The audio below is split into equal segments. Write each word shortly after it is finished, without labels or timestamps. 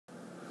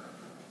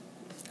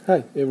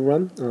Hi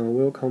everyone,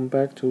 welcome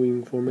back to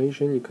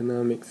Information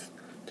Economics.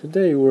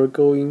 Today we're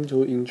going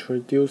to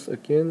introduce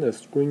again a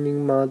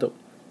screening model,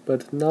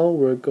 but now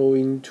we're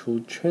going to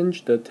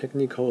change the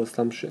technical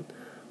assumption.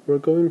 We're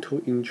going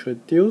to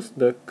introduce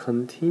the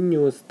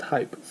continuous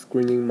type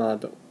screening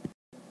model.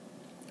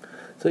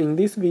 So in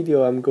this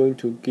video, I'm going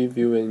to give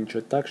you an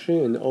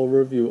introduction and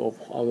overview of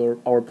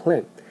our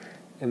plan.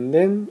 And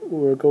then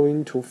we're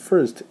going to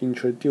first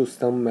introduce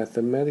some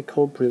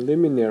mathematical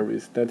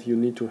preliminaries that you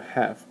need to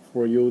have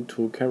for you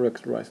to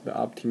characterize the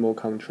optimal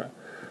contract.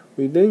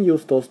 We then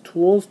use those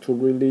tools to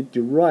really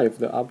derive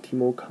the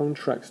optimal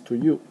contracts to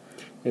you,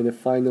 and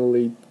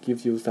finally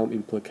gives you some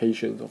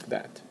implications of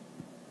that.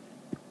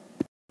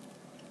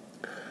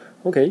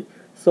 Okay,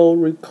 so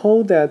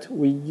recall that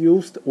we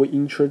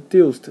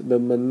introduced the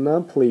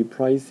monopoly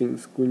pricing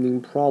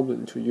screening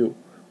problem to you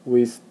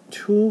with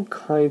two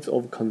kinds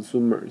of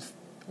consumers.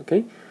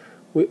 Okay,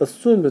 we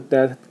assumed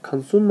that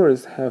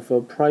consumers have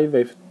a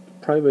private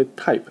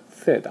type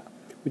theta,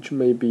 which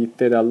may be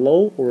theta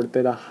low or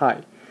theta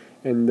high,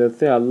 and the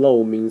theta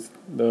low means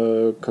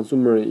the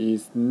consumer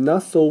is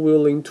not so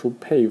willing to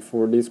pay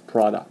for this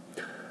product.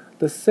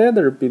 The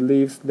seller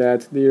believes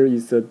that there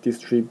is a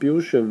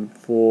distribution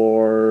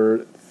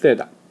for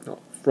theta.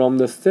 From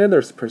the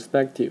seller's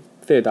perspective,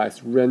 theta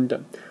is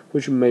random,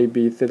 which may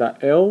be theta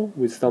L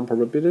with some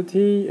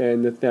probability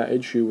and theta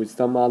H with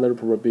some other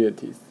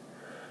probabilities.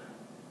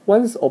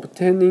 Once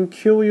obtaining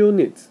Q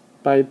units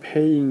by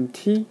paying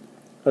T,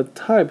 a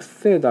type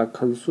theta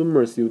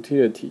consumer's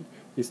utility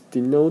is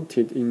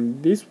denoted in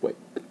this way.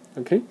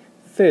 Okay,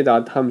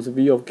 theta times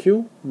V of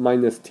Q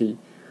minus T,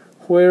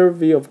 where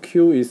V of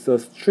Q is a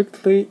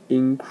strictly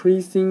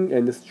increasing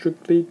and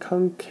strictly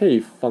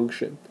concave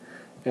function.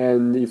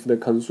 And if the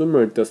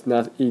consumer does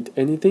not eat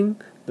anything,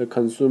 the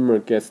consumer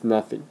gets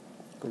nothing.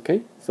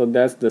 Okay, so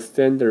that's the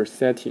standard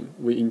setting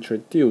we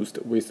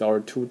introduced with our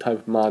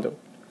two-type model.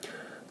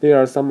 There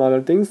are some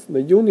other things.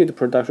 The unit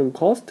production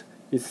cost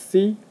is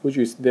C, which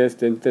is less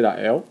than theta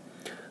L.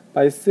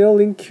 By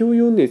selling Q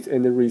units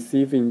and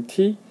receiving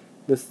T,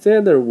 the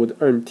seller would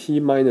earn T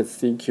minus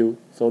CQ.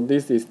 So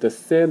this is the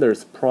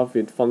seller's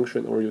profit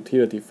function or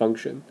utility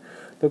function.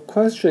 The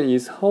question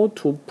is how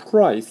to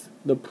price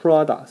the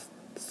products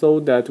so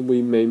that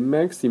we may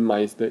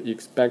maximize the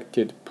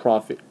expected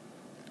profit.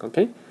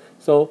 Okay,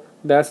 so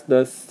that's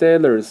the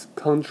seller's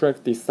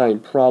contract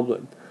design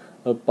problem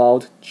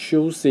about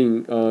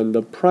choosing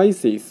the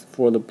prices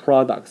for the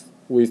products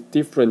with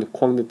different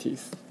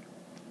quantities.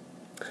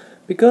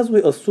 Because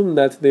we assume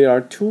that there are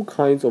two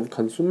kinds of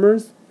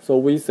consumers, so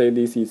we say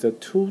this is a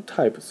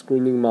two-type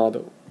screening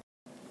model.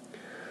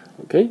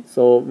 Okay,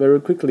 so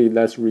very quickly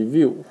let's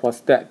review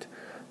what's that.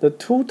 The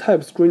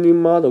two-type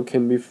screening model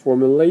can be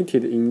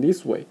formulated in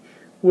this way.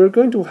 We're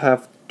going to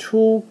have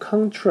two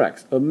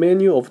contracts, a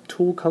menu of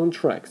two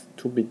contracts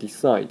to be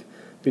designed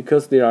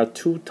because there are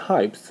two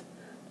types.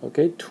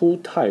 Okay, two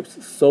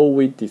types, so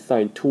we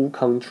design two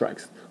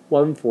contracts,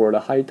 one for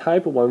the high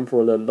type, one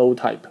for the low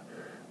type.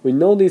 We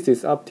know this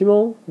is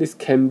optimal. This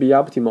can be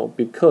optimal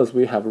because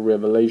we have a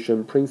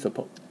revelation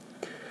principle.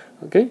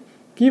 Okay,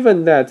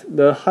 given that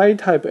the high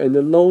type and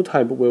the low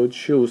type will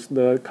choose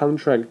the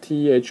contract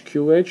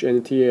THQH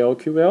and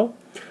TLQL,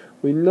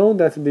 we know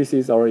that this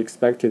is our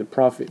expected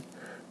profit.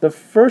 The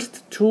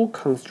first two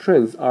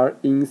constraints are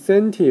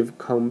incentive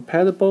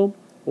compatible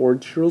or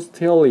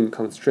truth-telling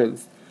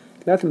constraints.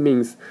 That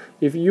means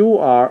if you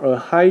are a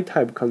high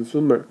type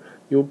consumer,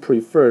 you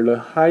prefer the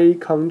high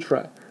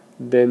contract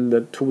than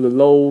to the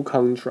low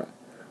contract.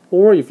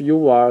 Or if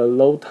you are a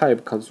low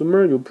type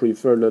consumer, you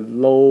prefer the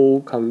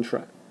low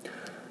contract.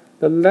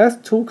 The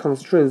last two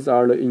constraints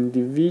are the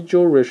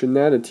individual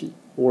rationality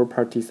or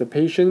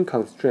participation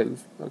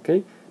constraints.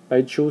 Okay,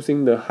 by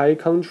choosing the high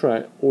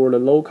contract or the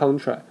low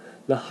contract,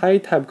 the high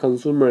type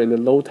consumer and the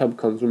low type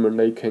consumer,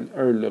 they can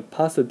earn a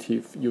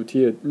positive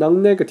utility,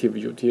 non-negative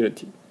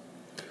utility.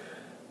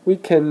 We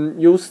can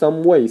use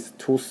some ways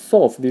to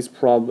solve this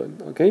problem.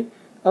 Okay,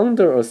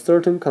 under a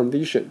certain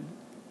condition,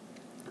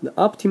 the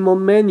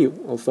optimal menu,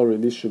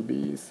 this should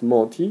be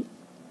small t.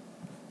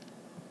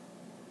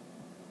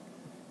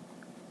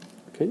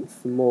 Okay,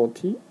 small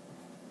t.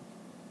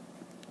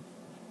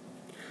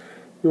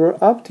 Your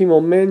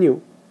optimal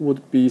menu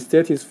would be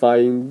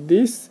satisfying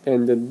this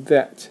and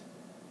that.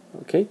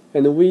 Okay,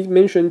 and we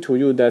mentioned to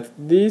you that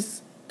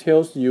this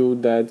tells you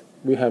that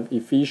we have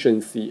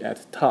efficiency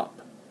at top.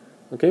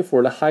 Okay,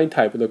 for the high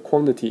type, the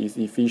quantity is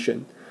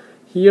efficient.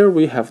 Here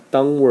we have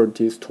downward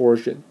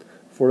distortion.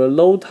 For the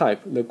low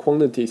type, the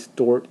quantity is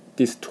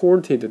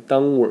distorted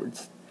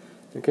downwards.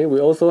 Okay, we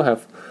also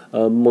have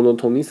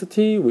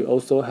monotonicity. We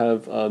also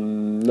have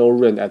no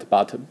rent at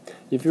bottom.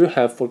 If you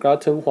have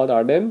forgotten what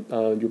are them,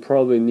 you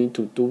probably need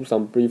to do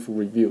some brief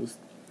reviews.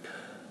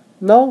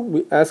 Now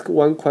we ask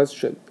one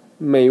question.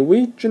 May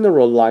we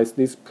generalize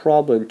this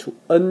problem to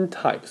n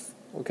types?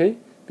 Okay,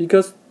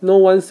 because no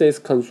one says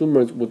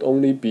consumers would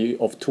only be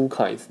of two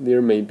kinds.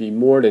 There may be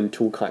more than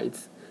two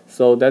kinds.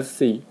 So let's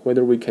see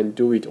whether we can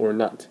do it or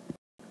not.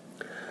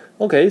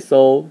 Okay,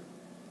 so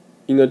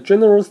in a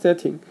general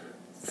setting,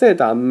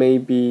 theta may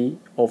be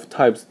of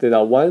types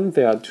theta 1,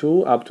 theta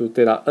 2, up to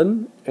theta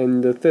n,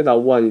 and theta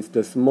 1 is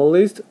the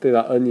smallest,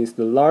 theta n is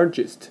the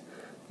largest.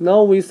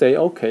 Now we say,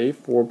 okay,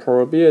 for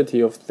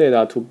probability of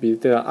theta to be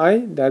theta I,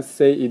 let's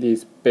say it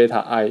is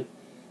beta I.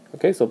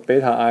 Okay, so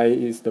beta I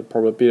is the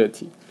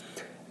probability.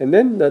 And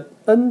then the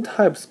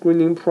n-type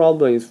screening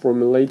problem is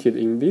formulated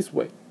in this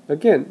way.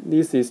 Again,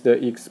 this is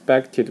the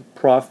expected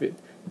profit,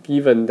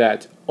 given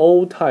that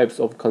all types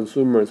of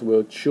consumers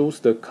will choose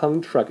the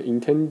contract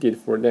intended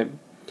for them.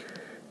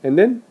 And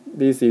then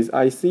this is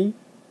IC,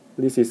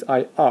 this is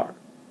IR.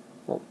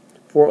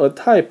 For a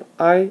type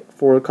I,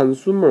 for a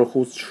consumer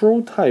whose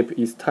true type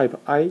is type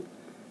I,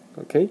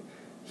 okay,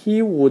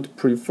 he would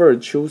prefer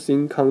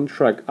choosing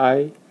contract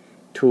I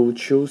to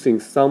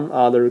choosing some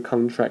other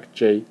contract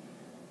J.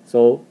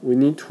 So we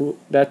need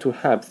that to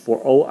have for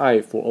all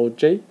I, for all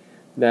J.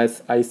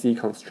 That's IC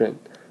constraint.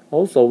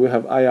 Also, we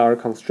have IR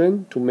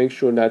constraint to make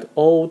sure that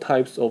all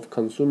types of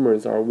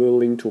consumers are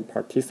willing to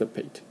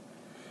participate.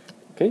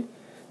 Okay,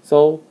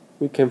 so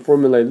we can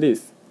formulate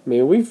this.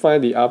 May we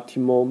find the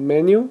optimal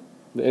menu?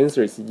 The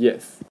answer is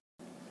yes.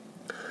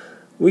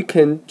 We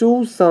can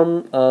do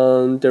some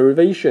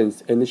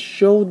derivations and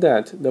show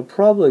that the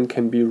problem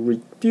can be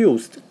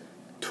reduced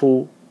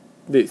to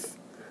this.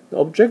 The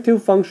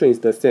objective function is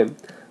the same,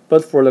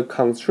 but for the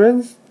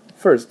constraints,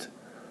 first,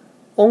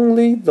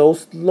 only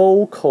those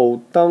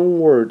local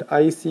downward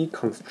IC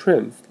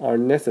constraints are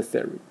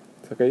necessary.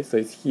 Okay, so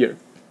it's here.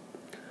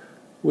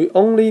 We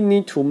only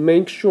need to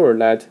make sure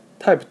that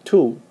type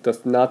 2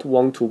 does not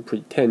want to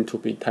pretend to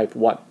be type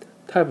 1.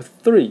 Type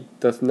 3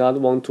 does not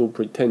want to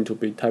pretend to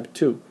be type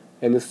 2,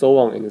 and so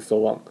on and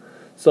so on.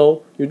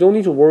 So you don't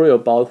need to worry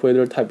about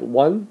whether type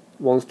 1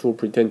 wants to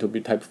pretend to be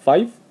type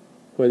 5,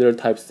 whether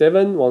type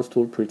 7 wants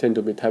to pretend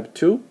to be type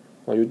 2.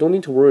 You don't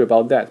need to worry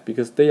about that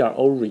because they are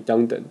all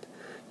redundant.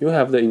 You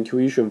have the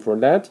intuition for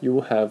that,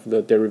 you have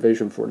the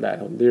derivation for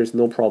that. There is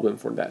no problem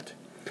for that.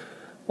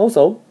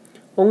 Also,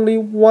 only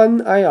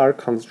one IR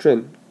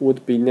constraint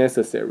would be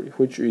necessary,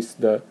 which is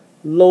the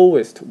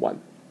lowest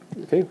one.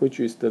 Okay, which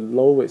is the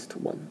lowest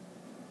one.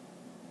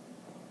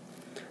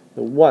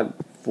 The one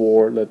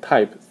for the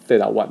type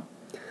theta 1.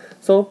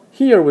 So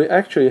here we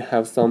actually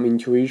have some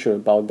intuition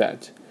about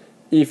that.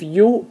 If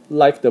you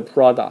like the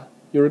product,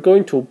 you're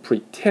going to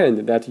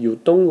pretend that you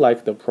don't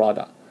like the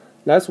product.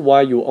 That's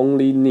why you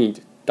only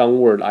need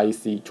downward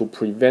IC to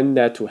prevent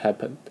that to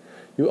happen.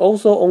 You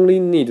also only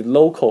need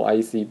local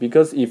IC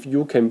because if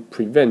you can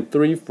prevent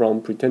 3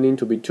 from pretending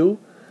to be 2,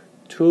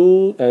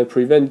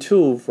 prevent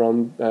 2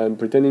 from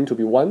pretending to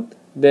be 1,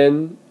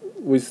 then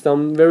with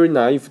some very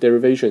naive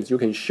derivations, you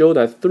can show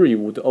that 3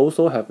 would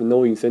also have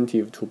no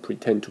incentive to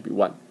pretend to be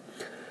 1.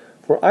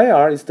 For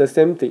IR, it's the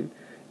same thing.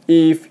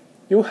 If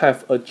you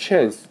have a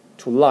chance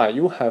to lie,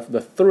 you have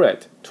the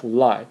threat to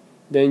lie,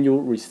 then you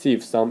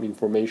receive some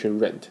information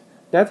rent.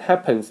 That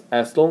happens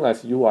as long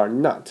as you are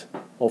not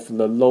of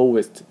the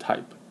lowest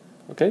type.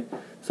 Okay,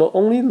 so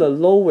only the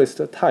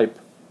lowest type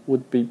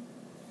would be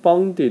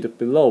bounded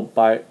below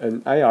by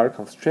an IR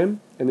constraint,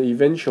 and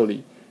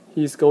eventually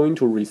he is going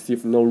to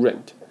receive no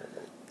rent.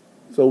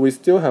 So we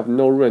still have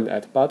no rent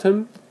at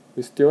bottom,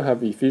 we still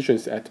have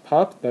efficiency at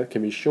top that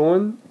can be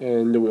shown,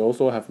 and we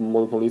also have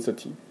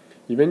monotonicity.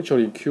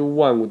 Eventually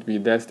Q1 would be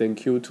less than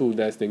Q2,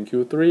 less than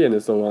Q3,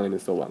 and so on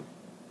and so on.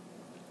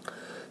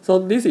 So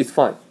this is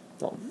fine.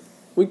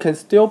 We can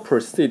still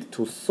proceed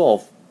to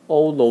solve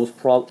all this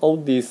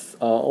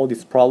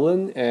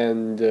problem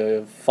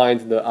and find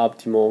the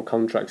optimal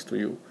contracts to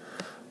you.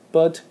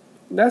 But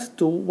let's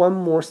do one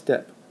more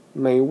step.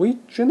 May we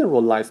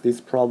generalize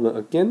this problem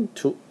again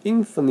to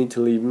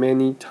infinitely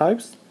many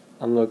types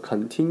on a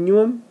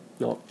continuum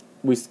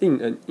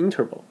within an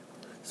interval.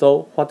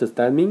 So what does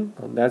that mean?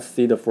 Let's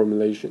see the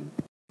formulation.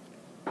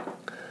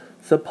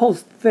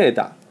 Suppose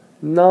theta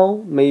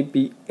now may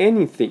be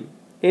anything,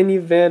 any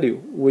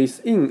value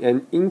within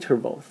an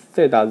interval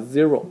theta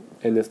 0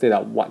 and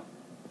theta 1.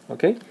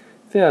 Okay,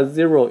 theta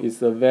 0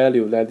 is a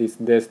value that is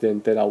less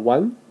than theta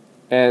 1,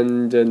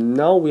 and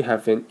now we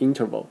have an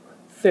interval.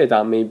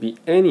 Theta may be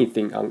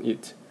anything on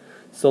it.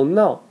 So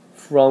now,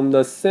 from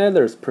the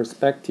seller's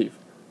perspective,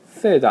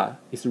 theta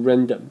is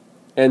random,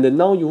 and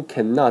now you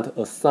cannot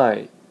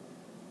assign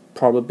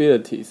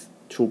probabilities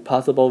to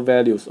possible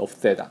values of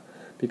theta,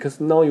 because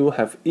now you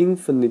have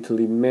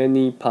infinitely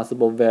many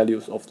possible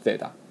values of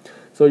theta.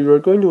 So you're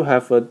going to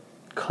have a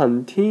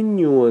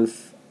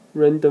continuous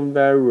random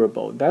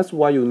variable. That's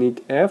why you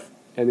need F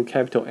and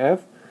capital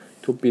F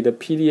to be the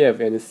PDF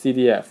and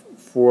CDF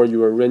for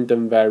your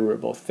random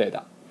variable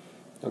theta.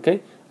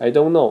 Okay, I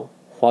don't know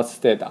what's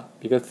theta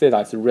because theta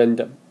is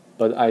random,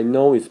 but I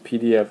know it's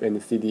PDF and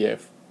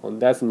CDF,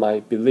 and that's my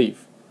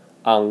belief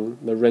on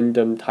the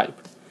random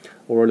type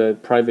or the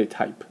private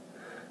type.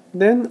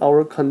 Then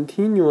our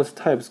continuous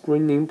type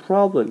screening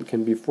problem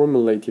can be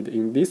formulated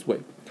in this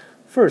way.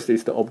 First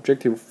is the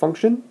objective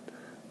function.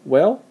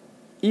 Well,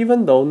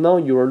 even though now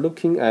you are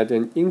looking at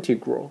an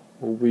integral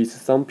with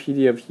some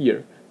PDF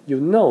here, you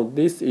know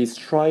this is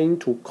trying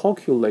to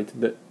calculate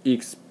the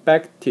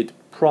expected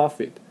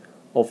profit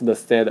of the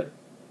seller.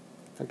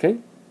 okay?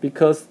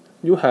 Because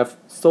you have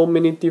so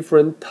many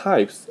different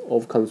types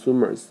of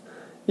consumers.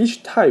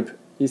 Each type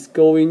is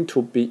going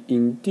to be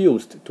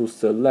induced to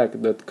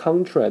select the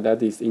contract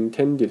that is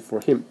intended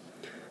for him,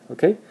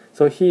 okay?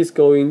 So he is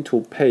going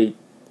to pay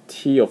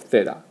T of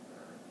theta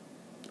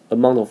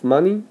amount of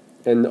money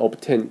and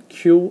obtain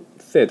Q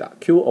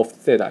of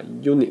theta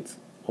units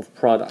of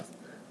products.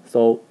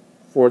 So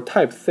for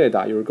type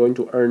theta, you're going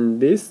to earn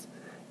this,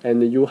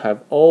 and you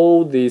have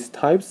all these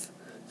types,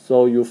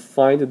 so you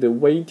find the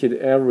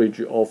weighted average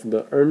of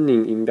the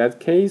earning in that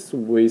case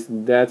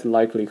with that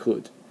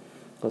likelihood.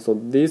 So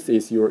this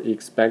is your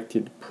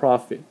expected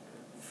profit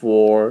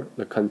for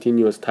the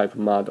continuous type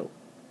model.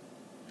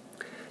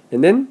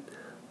 And then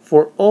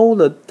for all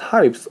the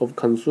types of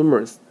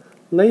consumers,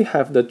 they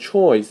have the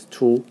choice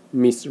to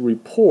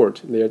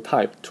misreport their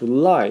type, to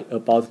lie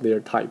about their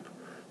type.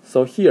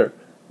 So here,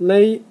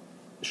 they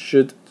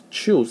should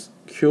choose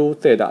Q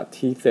theta,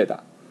 T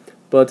theta,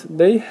 but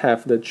they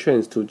have the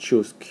chance to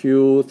choose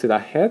Q theta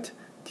hat,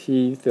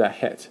 T theta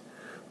hat.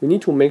 We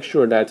need to make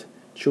sure that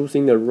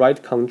choosing the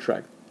right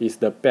contract is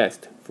the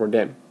best for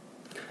them.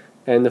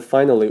 And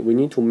finally, we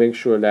need to make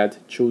sure that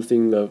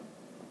choosing the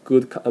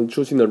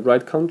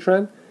right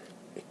contract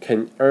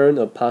can earn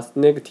a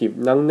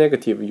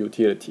non-negative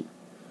utility.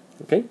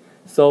 Okay,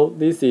 so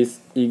this is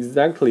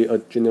exactly a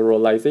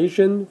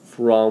generalization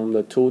from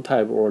the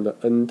 2-type or the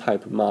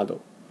N-type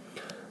model.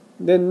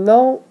 Then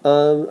now,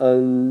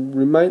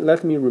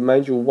 let me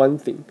remind you one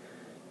thing.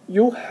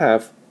 You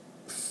have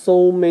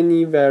so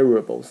many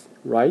variables,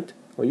 right?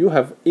 Or you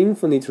have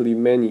infinitely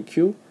many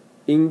Q,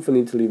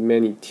 infinitely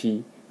many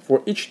T.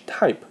 For each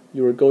type,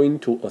 you are going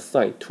to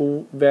assign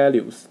 2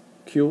 values,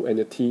 Q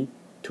and T,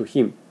 to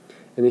him,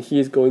 and he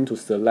is going to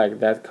select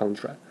that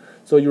contract.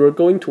 So you are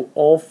going to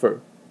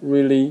offer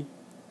really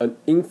an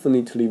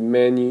infinitely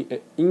many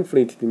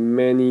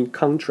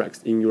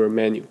contracts in your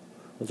menu.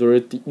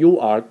 So you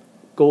are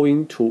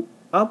going to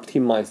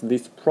optimize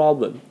this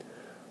problem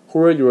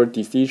where your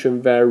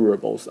decision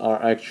variables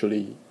are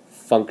actually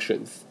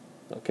functions.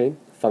 Okay,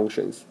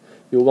 functions.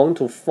 You want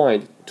to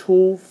find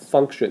 2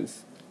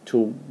 functions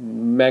to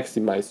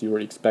maximize your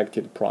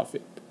expected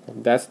profit.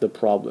 That's the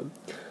problem.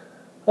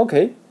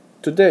 Okay,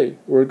 today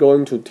we're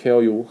going to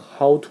tell you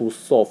how to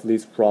solve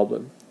this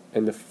problem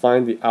and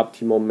find the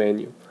optimal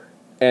menu,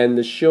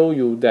 and show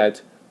you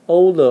that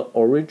all the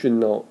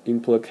original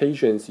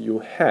implications you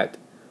had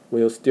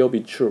will still be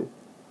true,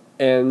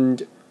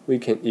 and we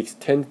can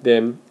extend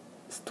them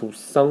to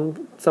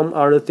some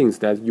other things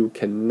that you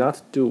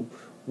cannot do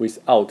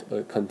without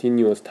a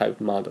continuous type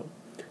model.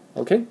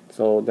 Okay,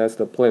 so that's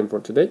the plan for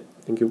today.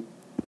 Thank you.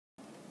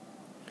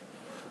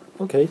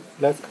 Okay,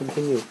 let's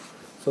continue.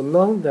 So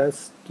now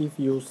let's give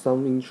you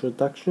some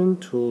introduction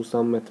to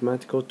some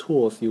mathematical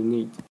tools you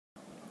need.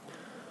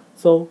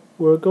 So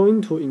we're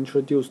going to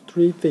introduce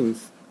 3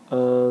 things: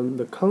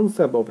 the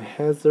concept of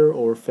hazard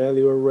or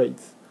failure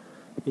rates,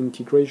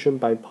 integration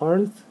by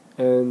parts,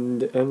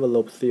 and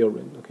envelope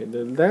theorem. Okay,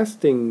 the last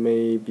thing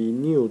may be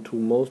new to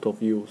most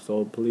of you,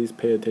 so please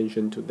pay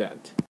attention to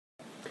that.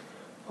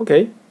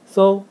 Okay,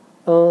 so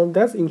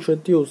let's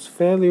introduce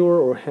failure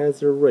or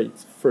hazard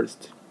rates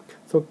first.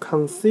 So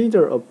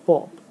consider a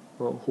bulb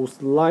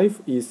whose life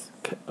is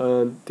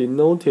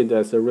denoted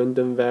as a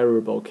random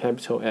variable,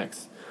 capital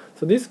X.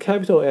 So this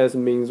capital S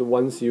means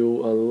once you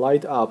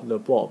light up the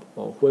bulb,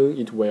 when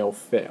it will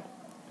fail.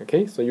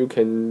 Okay, so you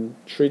can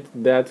treat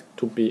that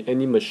to be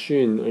any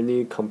machine,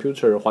 any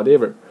computer,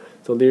 whatever.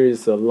 So there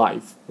is a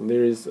life,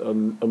 there is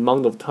an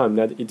amount of time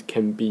that it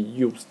can be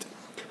used.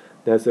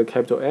 That's a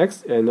capital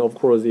X, and of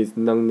course it's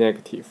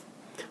non-negative.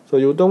 So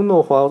you don't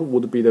know what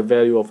would be the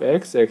value of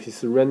X. X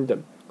is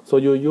random. So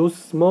you use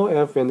small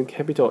f and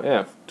capital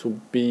F to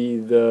be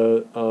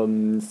the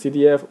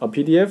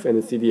PDF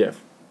and CDF.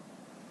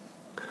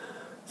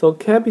 So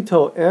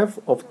capital F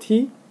of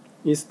T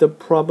is the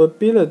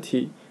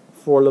probability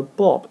for the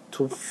bulb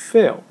to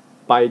fail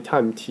by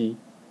time T.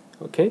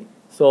 Okay,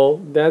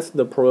 so that's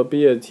the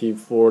probability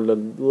for the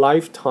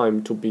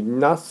lifetime to be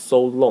not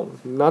so long,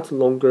 not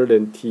longer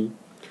than T.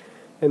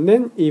 And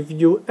then if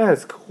you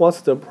ask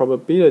what's the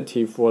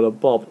probability for the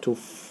bulb to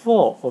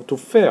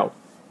fail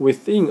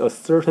within a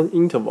certain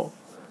interval,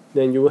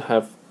 then you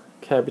have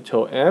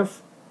capital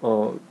F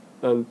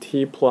and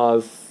T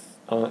plus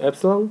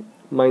epsilon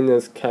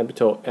minus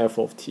capital F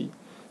of T.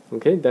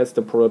 Okay, that's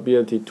the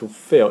probability to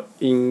fail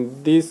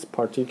in this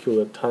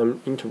particular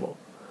time interval.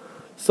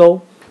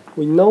 So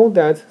we know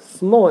that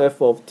small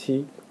f of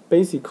t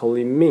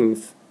basically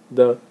means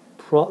that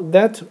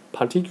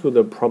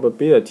particular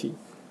probability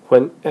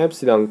when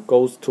epsilon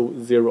goes to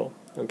 0.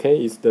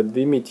 Okay, is the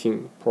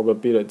limiting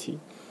probability.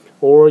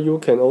 Or you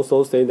can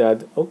also say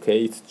that,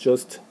 okay, it's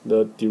just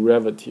the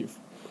derivative.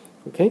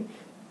 Okay,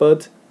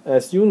 but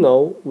as you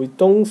know, we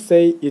don't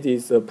say it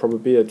is a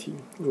probability.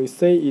 We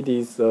say it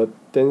is a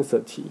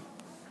density.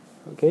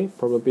 Okay,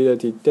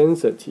 probability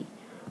density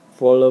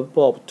for the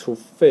bulb to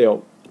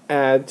fail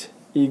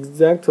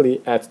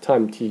exactly at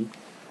time t.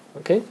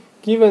 Okay,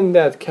 given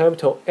that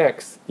capital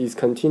X is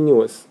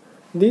continuous,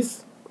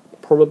 this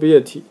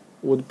probability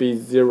would be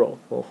 0.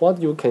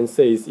 What you can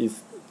say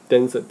is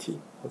density.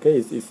 Okay,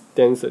 it's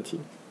density.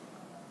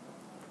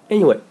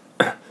 Anyway,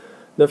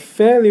 the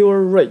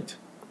failure rate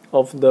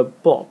of the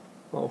bulb,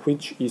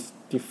 which is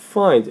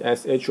defined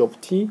as h of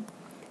t,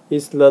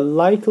 is the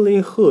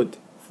likelihood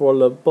for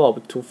the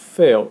bulb to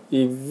fail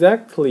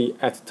exactly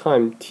at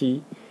time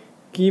t,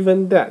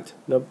 given that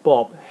the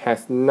bulb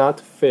has not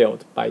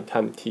failed by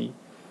time t.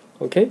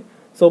 Okay,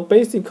 so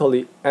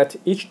basically at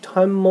each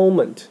time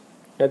moment,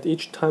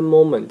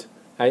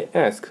 I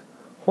ask,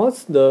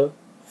 what's the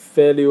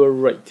failure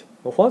rate?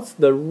 What's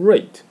the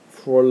rate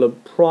for the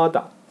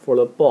product, for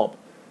the bulb,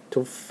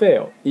 to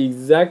fail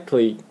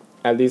exactly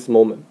at this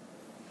moment?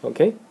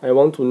 Okay, I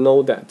want to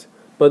know that,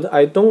 but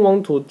I don't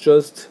want to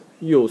just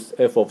use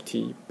f of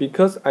t,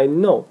 because I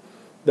know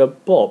the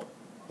bulb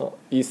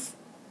is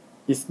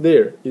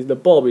there. The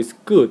bulb is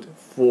good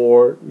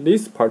for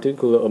this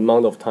particular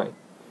amount of time.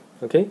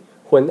 Okay,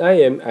 when I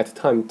am at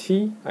time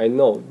t, I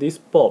know this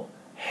bulb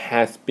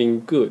has been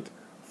good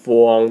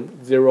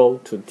from 0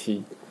 to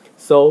t.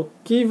 So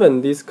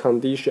given this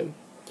condition,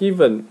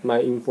 given my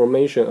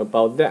information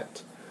about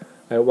that,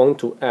 I want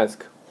to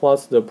ask,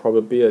 what's the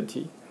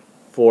probability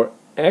for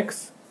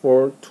x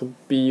to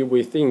be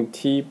within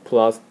t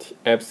plus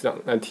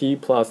epsilon.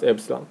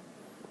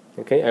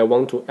 Okay, I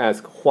want to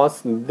ask,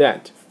 what's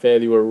that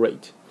failure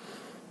rate?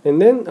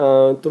 And then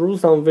through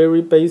some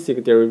very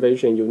basic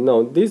derivation, you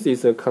know this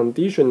is a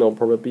conditional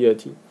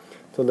probability.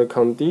 So the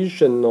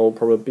conditional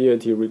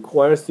probability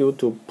requires you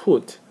to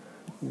put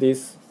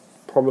this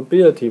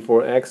probability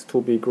for x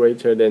to be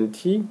greater than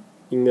t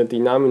in the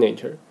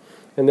denominator,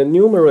 and the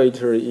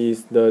numerator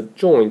is the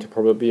joint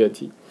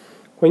probability.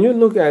 When you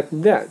look at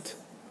that,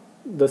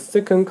 the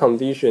second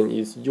condition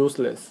is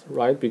useless,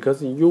 right?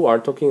 Because you are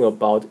talking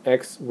about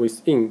x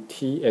within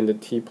t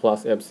and t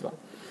plus epsilon.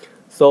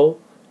 So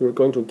you're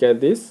going to get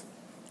this,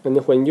 and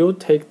when you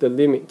take the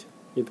limit,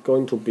 it's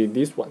going to be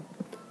this one.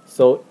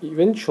 So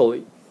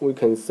eventually we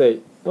can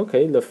say,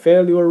 okay, the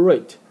failure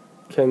rate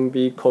can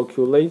be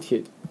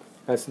calculated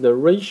as the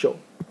ratio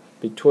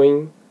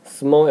between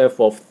small f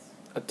of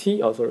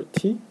t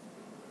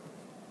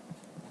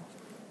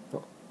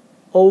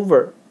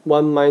over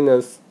 1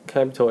 minus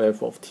capital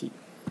F of t.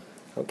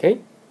 Okay,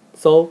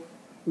 so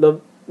the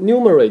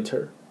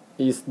numerator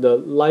is the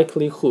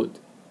likelihood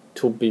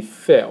to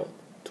fail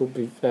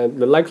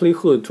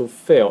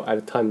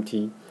at time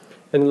t,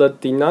 and the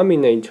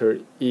denominator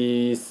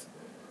is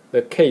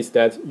the case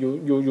that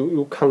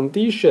you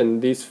condition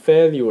this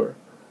failure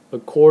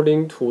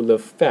according to the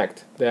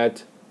fact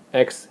that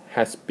x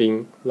has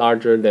been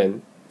larger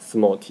than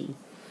small t.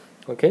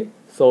 Okay,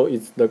 so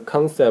it's the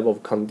concept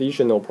of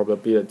conditional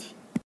probability.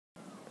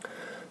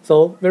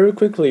 So very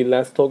quickly,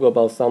 let's talk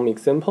about some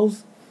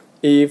examples.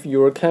 If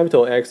your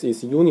capital X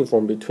is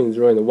uniform between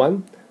 0 and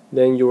 1,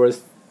 then your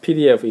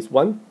PDF is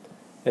 1,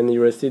 and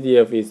your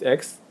CDF is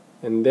X,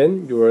 and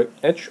then your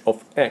h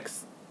of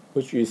X,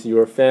 which is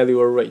your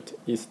failure rate,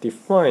 is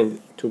defined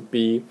to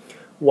be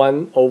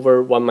 1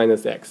 over 1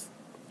 minus X.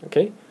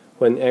 Okay,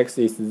 when X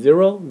is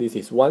 0, this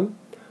is 1.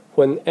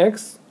 When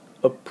X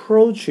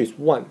approaches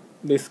 1,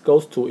 this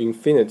goes to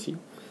infinity.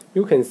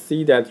 You can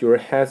see that your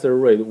hazard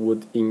rate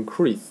would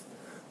increase.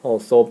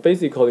 So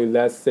basically,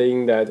 that's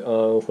saying that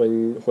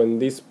when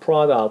this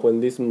product, when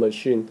this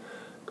machine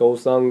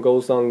goes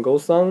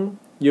on,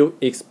 you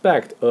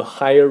expect a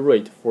higher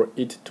rate for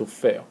it to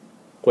fail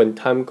when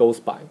time goes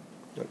by.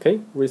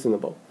 Okay,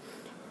 reasonable.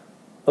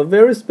 A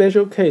very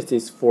special case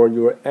is for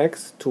your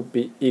x to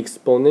be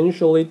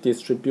exponentially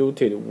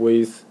distributed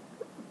with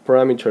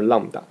parameter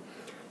lambda.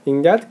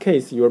 In that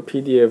case, your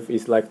PDF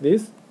is like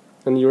this,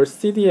 and your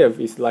CDF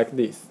is like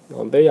this.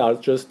 They are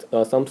just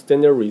some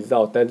standard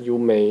results that you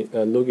may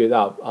look it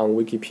up on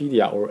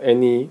Wikipedia or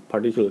any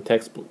particular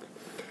textbook.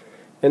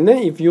 And then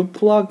if you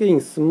plug in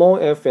small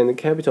f and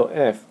capital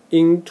F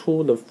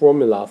into the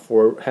formula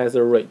for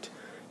hazard rate,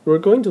 you're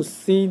going to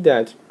see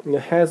that the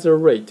hazard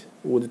rate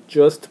would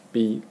just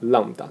be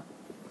lambda.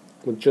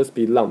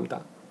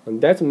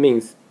 And that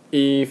means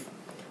if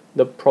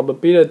the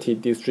probability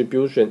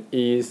distribution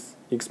is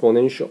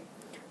exponential,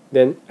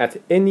 then at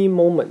any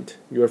moment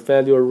your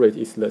failure rate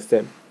is the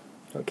same.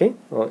 Okay,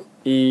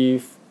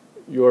 if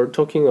you're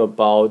talking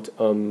about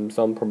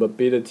some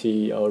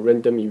probability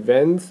random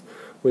events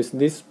with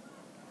this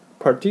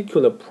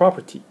particular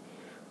property,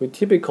 we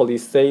typically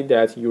say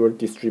that your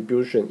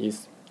distribution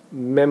is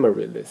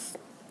memoryless.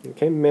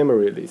 Okay,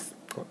 memoryless.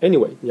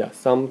 Anyway, yeah,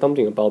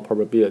 something about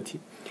probability.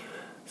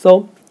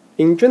 So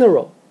in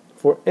general,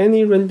 for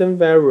any random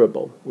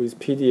variable with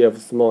PDF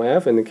small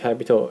f and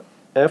capital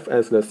F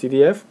as the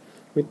CDF,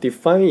 we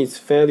define its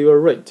failure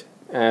rate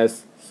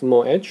as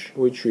small h,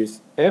 which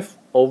is f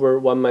over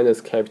 1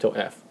 minus capital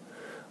F.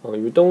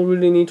 You don't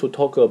really need to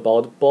talk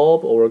about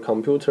bulb or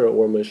computer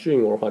or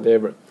machine or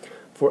whatever.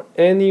 For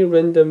any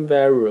random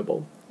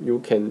variable, you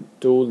can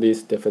do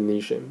this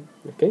definition.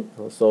 Okay,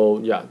 so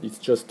yeah, it's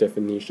just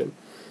definition.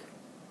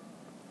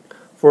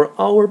 For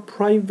our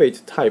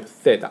private type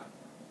theta,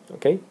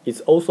 okay,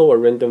 it's also a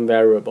random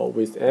variable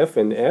with f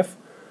and f.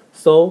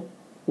 So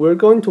we're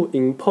going to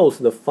impose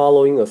the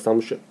following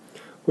assumption,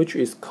 which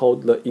is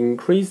called the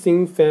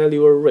increasing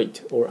failure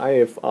rate, or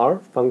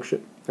IFR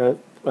function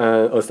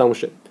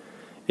assumption.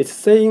 It's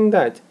saying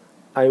that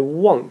I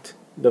want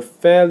the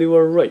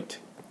failure rate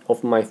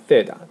of my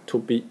theta to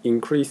be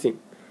increasing,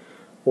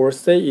 or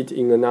say it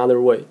in another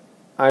way.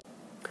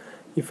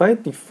 If I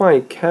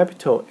define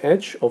capital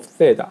H of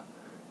theta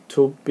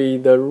to be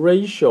the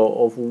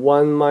ratio of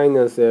 1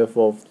 minus f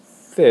of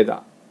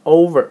theta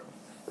over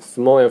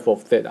small f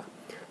of theta,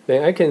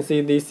 then I can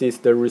see this is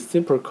the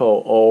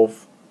reciprocal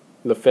of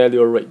the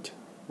failure rate,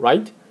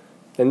 right?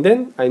 And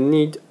then I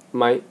need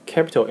my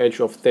capital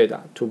H of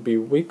theta to be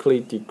weakly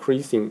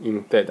decreasing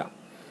in theta.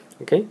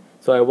 Okay,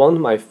 so I want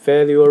my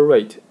failure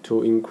rate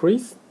to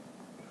increase,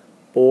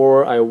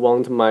 or I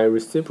want my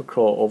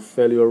reciprocal of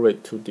failure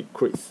rate to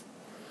decrease.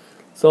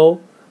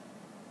 So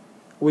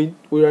we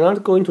are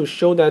not going to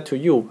show that to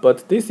you,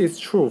 but this is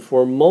true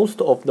for most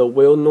of the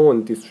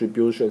well-known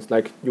distributions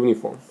like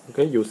uniform.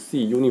 Okay, you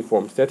see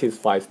uniform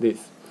satisfies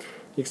this.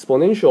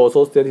 Exponential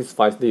also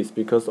satisfies this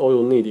because all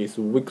you need is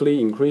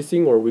weakly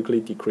increasing or weakly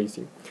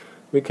decreasing.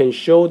 We can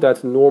show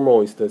that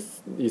normal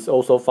is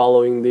also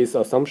following this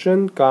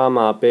assumption,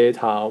 gamma,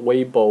 beta,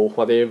 Weibo,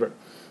 whatever.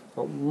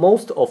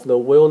 Most of the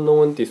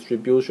well-known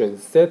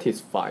distributions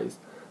satisfies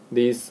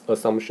this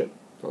assumption.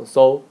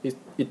 So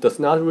it does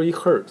not really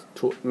hurt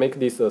to make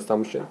this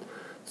assumption.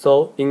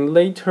 So in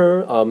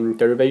later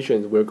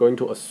derivations, we're going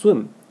to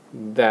assume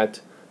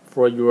that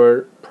for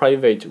your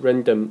private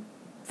random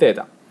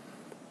theta,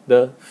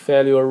 the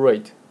failure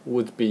rate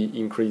would be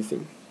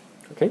increasing.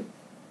 Okay?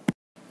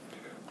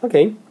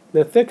 Okay,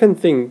 the second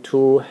thing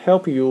to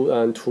help you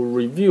to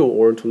review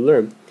or to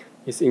learn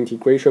is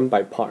integration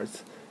by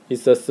parts.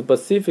 It's a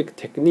specific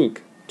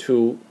technique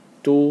to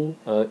do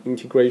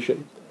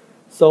integration.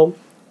 So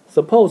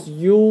suppose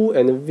u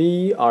and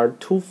v are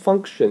two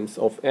functions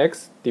of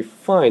x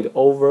defined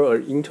over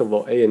an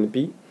interval a and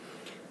b.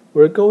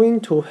 We're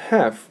going to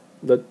have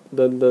the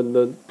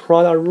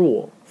product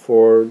rule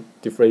for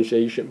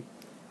differentiation,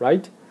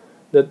 right?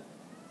 The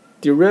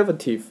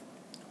derivative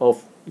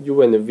of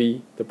u and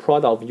v, the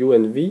product of u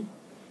and v,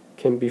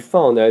 can be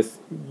found as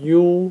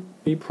u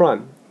v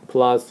prime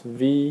plus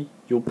v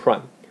u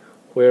prime,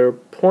 where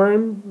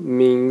prime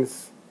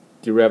means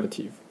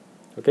derivative,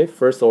 okay,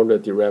 first order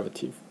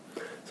derivative.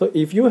 So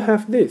if you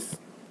have this,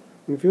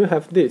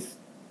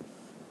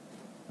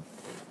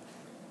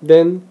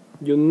 then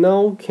you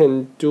now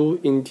can do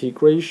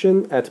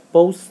integration at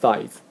both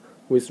sides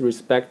with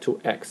respect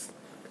to x.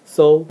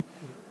 So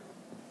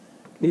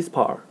this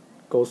part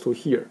goes to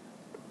here,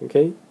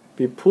 okay,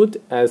 be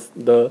put as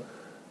the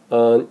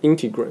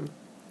integrand,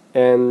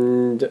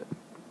 and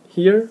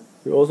here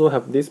you also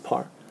have this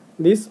part.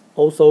 This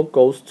also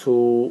goes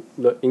to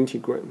the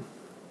integrand,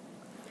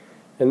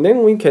 and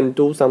then we can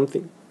do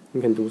something.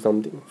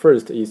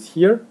 First is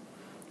here,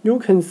 you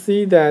can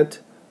see that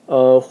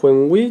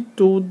when we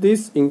do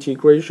this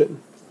integration,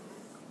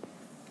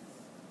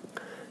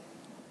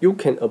 you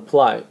can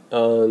apply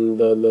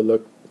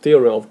the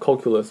theorem of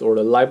calculus or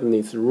the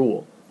Leibniz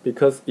rule,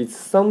 because it's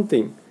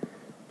something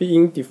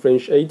being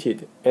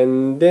differentiated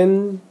and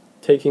then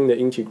taking the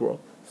integral.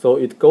 So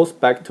it goes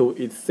back to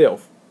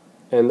itself,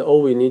 and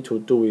all we need to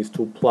do is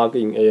to plug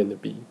in a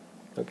and b.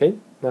 Okay,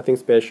 nothing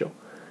special.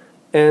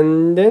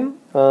 And then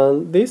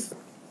this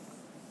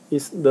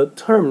is the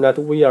term that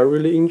we are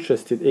really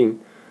interested in.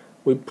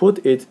 We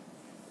put it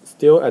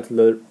still at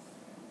the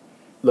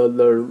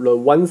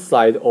one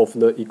side of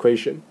the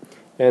equation,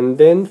 and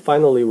then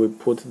finally we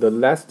put the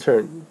last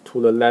term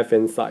to the left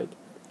hand side.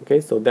 Okay,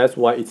 so that's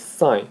why its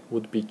sign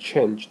would be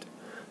changed.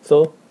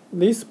 So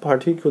this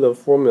particular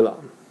formula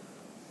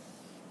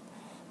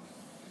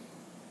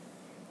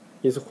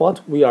is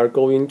what we are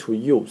going to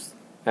use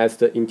as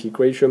the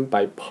integration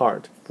by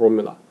part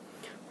formula.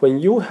 When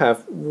you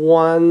have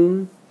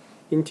one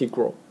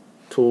integral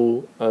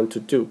to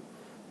do,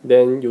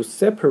 then you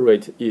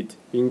separate it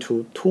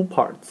into two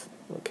parts,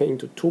 okay,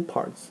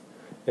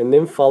 and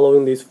then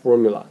following this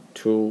formula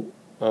to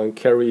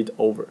carry it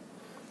over.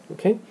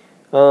 Okay,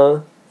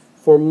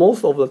 for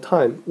most of the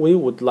time, we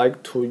would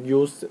like to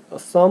use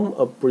some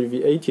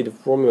abbreviated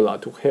formula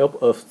to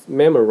help us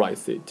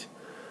memorize it.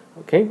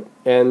 Okay,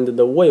 and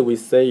the way we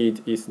say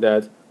it is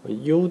that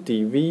u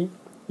dv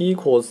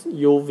equals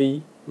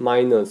uv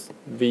minus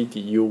v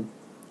du.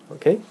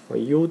 Okay,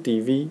 u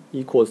dv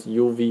equals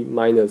uv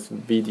minus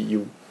v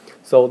du.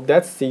 So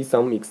let's see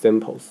some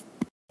examples.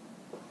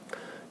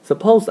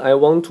 Suppose I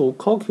want to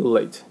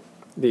calculate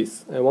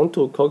this. I want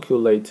to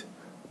calculate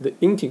the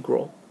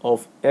integral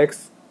of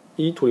x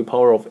e to the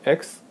power of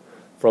x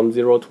from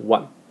 0 to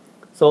 1.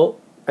 So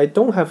I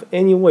don't have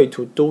any way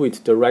to do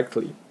it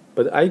directly,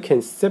 but I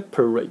can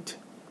separate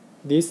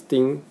this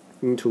thing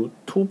into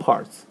two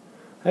parts.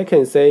 I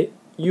can say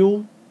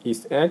u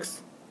is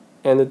x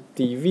and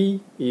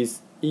dv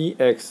is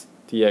ex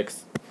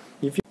dx.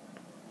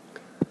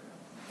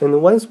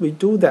 And once we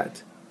do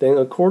that, then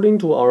according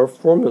to our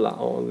formula,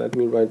 let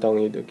me write down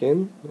it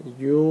again,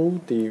 u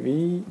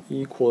dv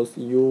equals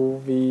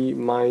uv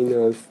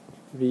minus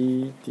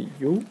v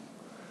du,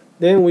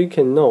 then we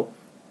can know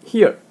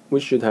here we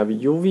should have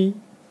uv,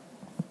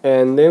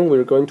 and then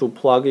we're going to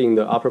plug in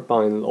the upper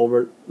bound and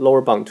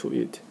lower bound to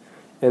it,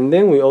 and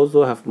then we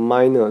also have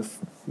minus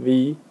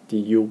v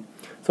du.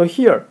 So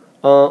here,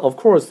 of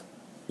course,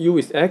 u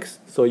is x,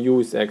 so u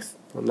is x,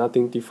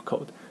 nothing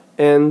difficult.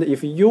 And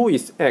if u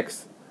is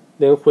x,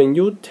 then when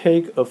you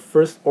take a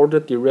first order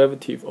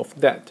derivative of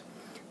that,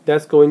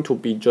 that's going to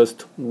be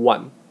just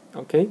 1.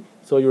 Okay,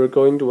 so you're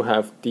going to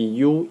have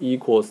du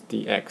equals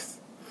dx.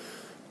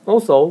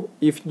 Also,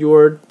 if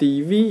your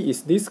dv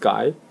is this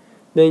guy,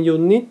 then you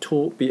need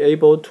to be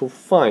able to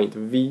find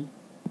v.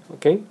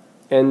 Okay,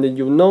 and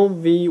you know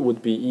v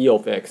would be e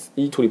of x,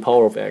 e to the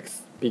power of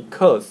x,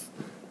 because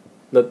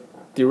the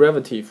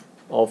derivative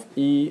of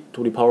e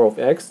to the power of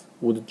x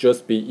would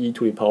just be e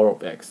to the power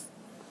of x.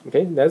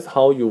 Okay, that's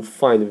how you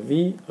find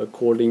v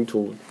according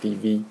to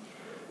dv.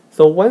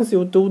 So once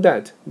you do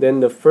that, then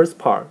the first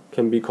part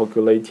can be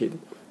calculated.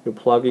 You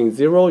plug in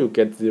 0, you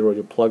get 0.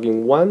 You plug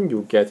in 1,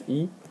 you get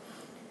e.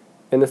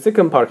 And the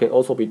second part can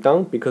also be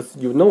done because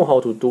you know how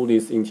to do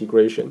this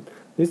integration.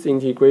 This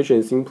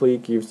integration simply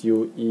gives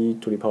you e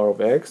to the power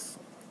of x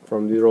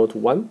from 0 to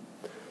 1.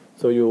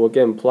 So you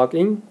again plug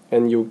in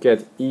and you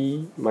get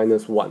e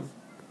minus 1.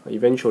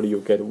 Eventually you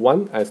get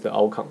 1 as the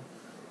outcome.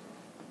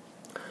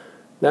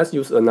 Let's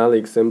use another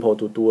example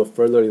to do a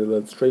further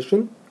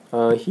illustration.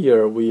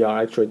 Here we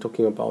are actually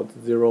talking about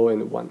 0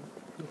 and 1.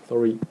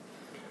 Sorry.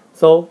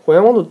 So when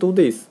I want to do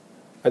this,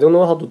 I don't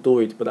know how to do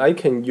it, but I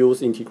can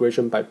use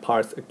integration by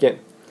parts again.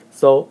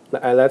 So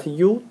I let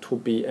u to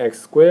be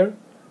x squared,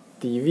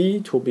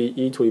 dv to be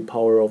e to the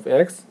power of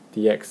x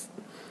dx.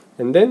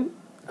 And then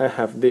I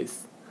have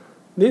this.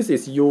 This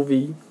is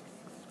uv.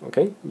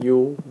 Okay,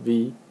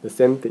 uv, the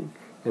same thing.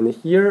 And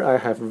here I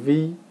have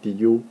v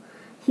du.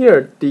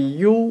 Here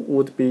du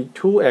would be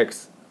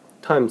 2x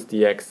times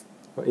dx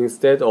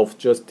instead of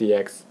just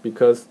dx,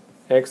 because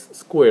x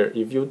squared,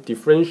 if you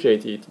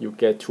differentiate it, you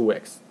get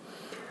 2x.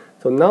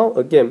 So now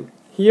again,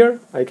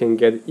 here I can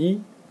get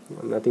e,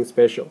 nothing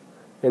special.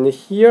 And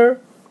here,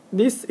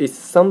 this is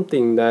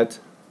something that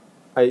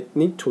I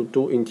need to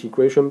do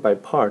integration by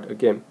part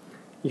again.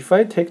 If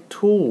I take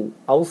 2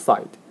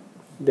 outside,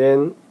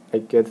 then I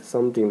get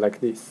something like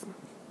this.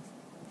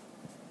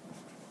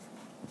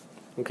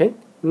 Okay,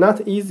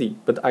 not easy,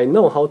 but I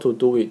know how to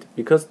do it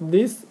because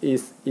this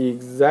is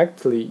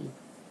exactly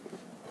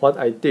what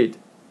I did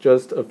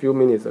just a few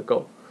minutes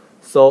ago.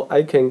 So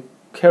I can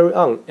carry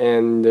on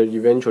and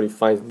eventually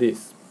find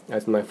this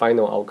as my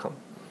final outcome.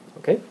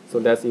 Okay, so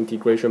that's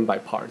integration by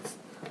parts.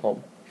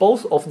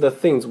 Both of the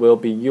things will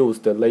be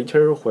used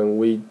later when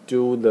we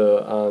do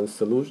the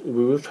solution.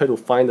 We will try to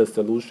find the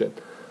solution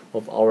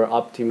of our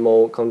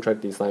optimal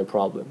contract design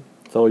problem.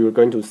 So you're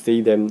going to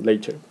see them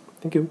later.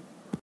 Thank you.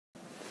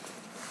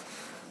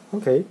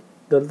 Okay,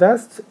 the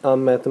last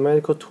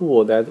mathematical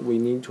tool that we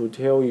need to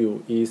tell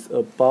you is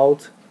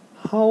about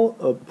how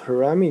a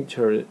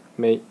parameter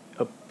may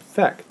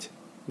affect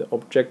the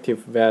objective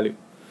value.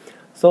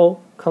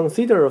 So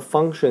consider a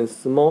function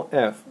small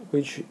f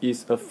which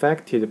is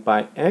affected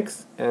by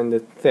x and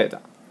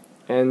theta,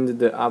 and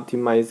the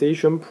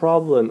optimization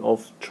problem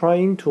of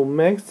trying to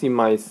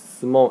maximize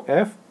small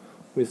f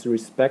with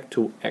respect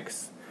to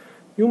x.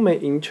 You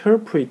may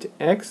interpret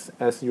x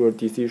as your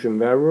decision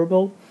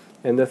variable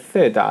and the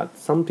theta,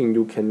 something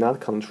you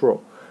cannot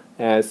control,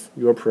 as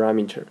your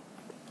parameter.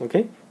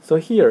 Okay, so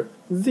here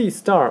z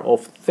star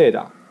of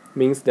theta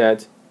means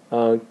that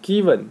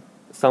given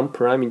some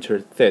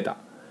parameter theta,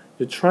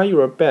 you try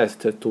your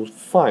best to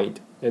find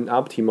an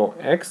optimal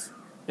x,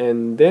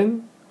 and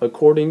then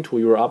according to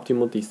your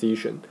optimal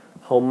decision,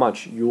 how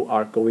much you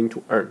are going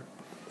to earn.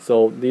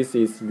 So this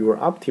is your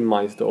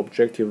optimized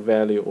objective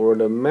value, or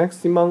the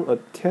maximum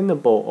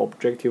attainable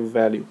objective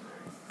value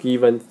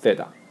given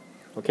theta.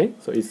 Okay,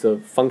 so it's a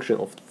function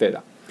of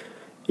theta.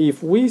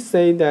 If we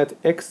say that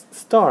x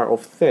star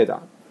of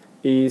theta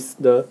is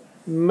the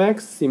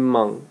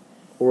maximum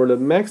or the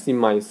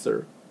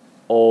maximizer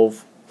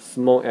of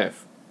small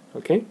f,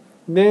 okay,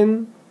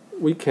 then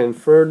we can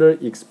further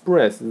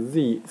express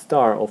z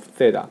star of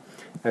theta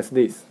as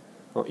this.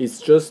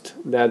 It's just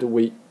that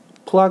we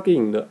plug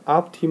in the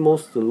optimal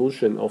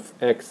solution of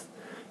x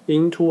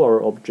into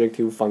our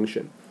objective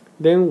function.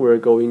 Then we're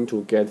going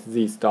to get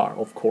z star,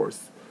 of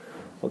course.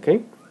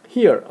 Okay,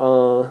 here,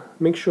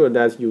 make sure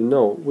that you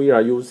know we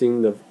are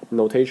using the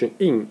notation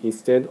in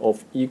instead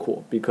of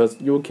equal, because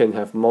you can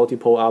have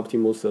multiple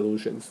optimal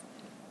solutions.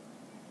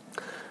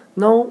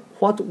 Now,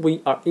 what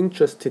we are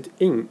interested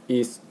in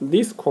is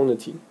this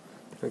quantity.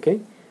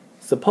 Okay,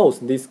 suppose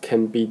this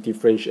can be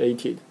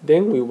differentiated.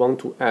 Then we want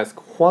to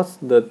ask what's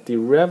the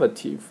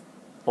derivative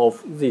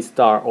of z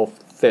star of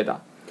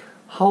theta?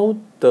 How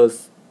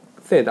does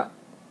theta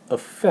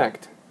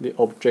affect the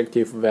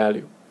objective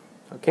value?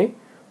 Okay,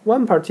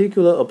 one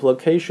particular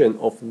application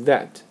of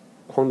that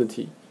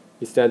quantity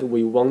is that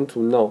we want to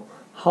know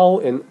how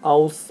an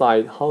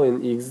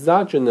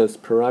exogenous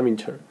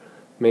parameter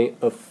may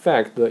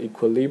affect the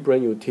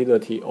equilibrium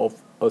utility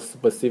of a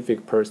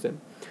specific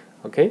person.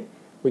 Okay,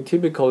 we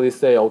typically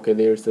say, okay,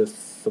 there's a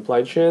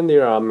supply chain,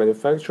 there are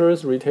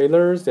manufacturers,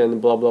 retailers,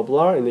 and blah blah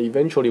blah, and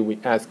eventually we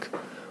ask,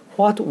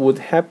 what would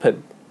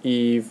happen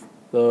if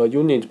the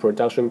unit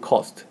production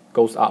cost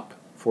goes up,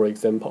 for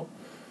example?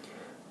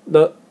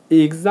 The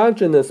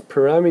exogenous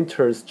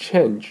parameters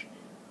change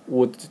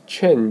would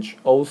change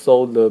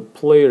also the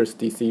player's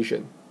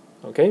decision,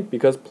 okay?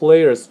 Because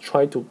players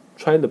try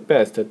the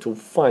best to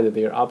find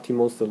their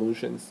optimal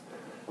solutions,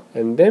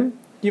 and then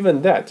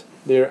given that,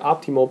 their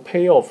optimal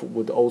payoff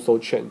would also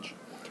change.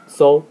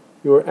 So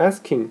you're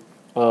asking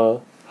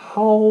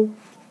how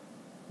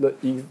the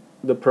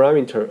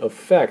parameter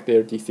affect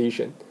their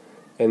decision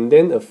and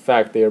then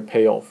affect their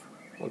payoff.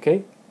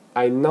 Okay,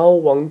 I now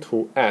want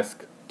to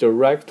ask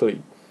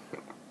directly,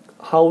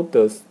 how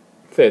does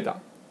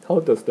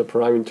the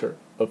parameter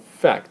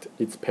affect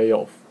its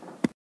payoff?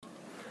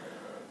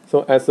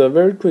 So as a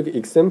very quick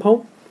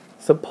example,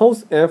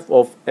 suppose f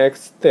of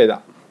x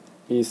theta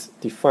is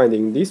defined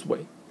in this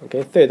way.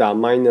 Okay, theta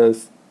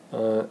minus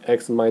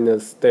x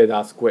minus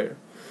theta squared.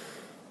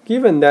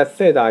 Given that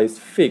theta is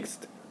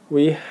fixed,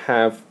 we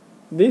have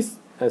this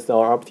as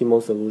our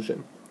optimal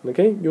solution.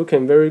 Okay, you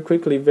can very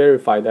quickly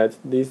verify that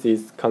this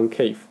is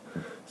concave.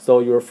 So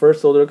your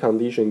first order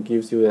condition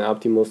gives you an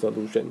optimal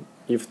solution.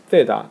 If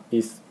theta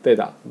is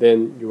theta,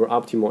 then your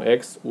optimal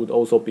x would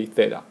also be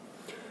theta.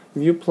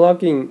 If you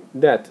plug in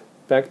that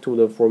back to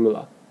the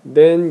formula,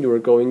 then you're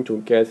going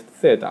to get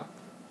theta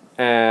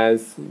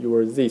as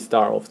your z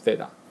star of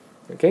theta.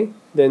 Okay,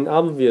 then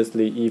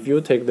obviously if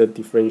you take the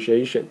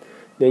differentiation,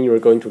 then you're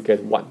going to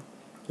get 1.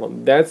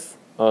 That's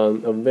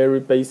a very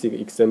basic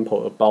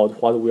example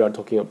about what we are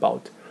talking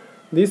about.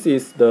 This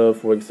is the,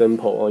 for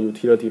example,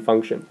 utility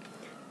function.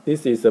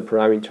 This is a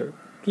parameter.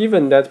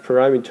 Given that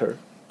parameter,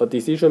 a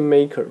decision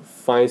maker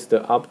finds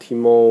the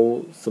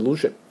optimal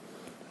solution.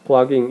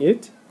 Plugging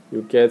it,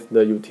 you get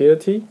the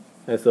utility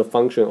as a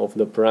function of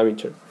the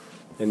parameter,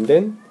 and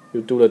then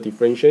you do the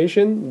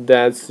differentiation.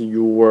 That's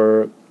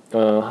your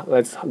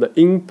that's the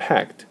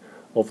impact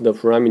of the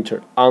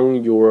parameter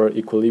on your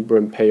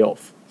equilibrium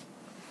payoff.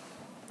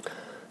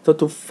 So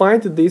to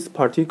find this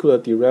particular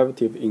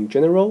derivative in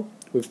general,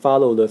 we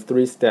follow the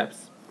 3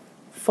 steps.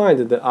 Find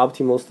the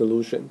optimal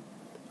solution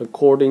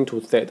according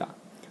to theta.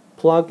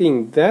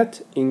 Plugging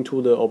that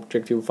into the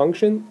objective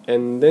function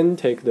and then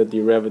take the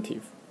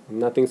derivative.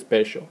 Nothing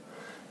special.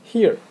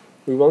 Here,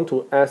 we want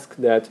to ask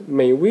that,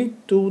 may we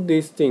do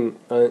this thing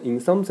in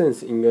some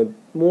sense in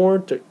a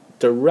more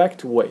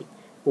direct way,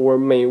 or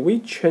may we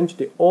change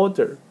the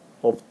order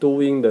of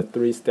doing the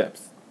 3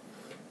 steps?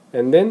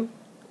 And then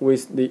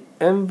with the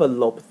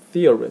envelope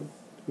theorem,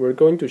 we're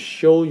going to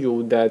show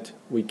you that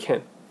we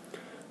can.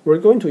 We're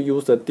going to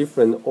use a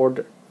different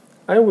order.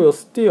 I will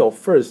still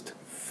first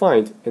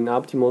find an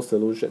optimal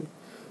solution,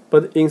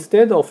 but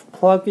instead of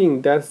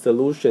plugging that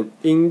solution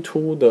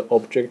into the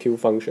objective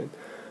function,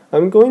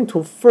 I'm going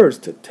to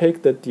first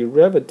take the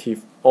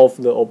derivative of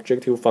the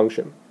objective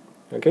function.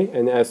 Okay,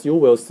 and as you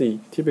will see,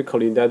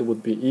 typically that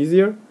would be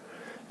easier.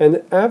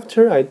 And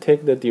after I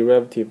take the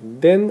derivative,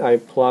 then I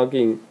plug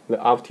in the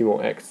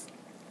optimal x.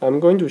 I'm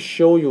going to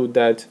show you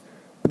that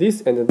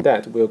this and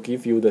that will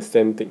give you the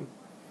same thing.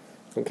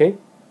 Okay,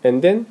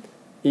 and then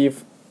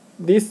if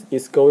this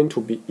is going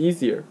to be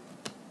easier,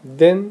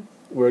 then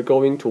we're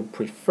going to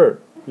prefer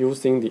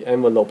using the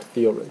envelope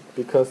theorem,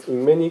 because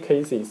in many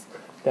cases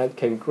that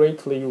can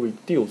greatly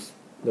reduce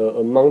the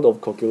amount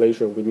of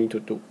calculation we need to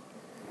do.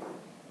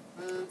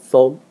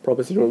 So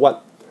proposition 1.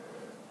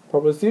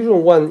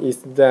 Proposition 1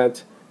 is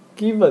that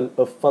given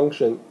a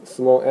function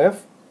small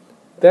f,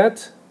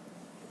 that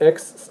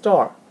x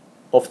star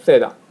of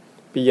theta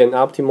be an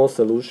optimal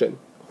solution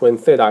when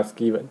theta is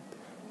given,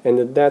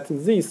 and that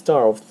z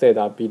star of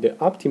theta be the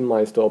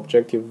optimized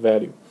objective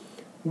value.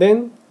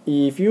 Then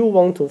if you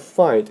want to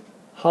find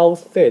how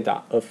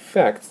theta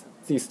affects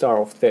z star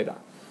of theta,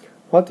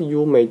 what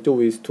you may do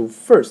is to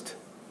first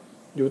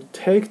you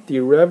take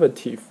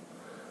derivative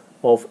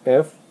of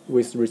f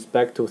with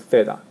respect to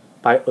theta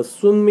by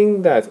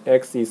assuming that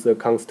x is a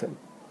constant.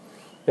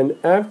 And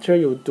after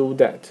you do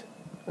that,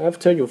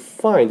 after you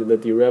find the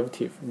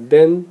derivative,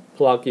 then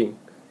plug in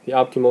the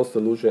optimal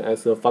solution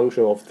as a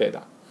function of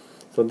theta.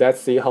 So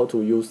let's see how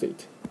to use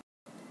it.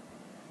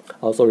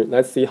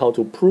 Let's see how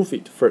to prove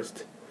it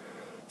first.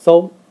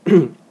 So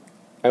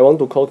I want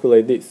to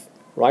calculate this,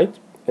 right?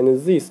 And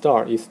z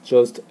star is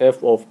just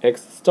f of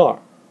x star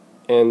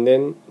and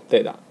then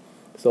theta.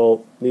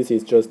 So this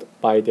is just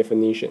by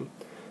definition.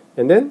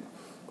 And then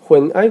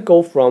when I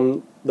go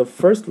from the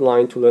first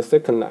line to the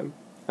second line,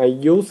 I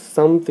use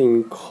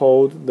something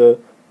called the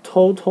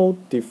total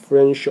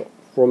differential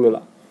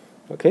formula.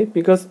 Okay,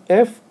 because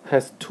f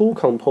has 2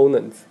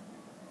 components.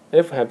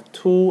 F have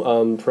 2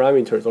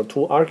 parameters or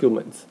 2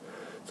 arguments.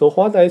 So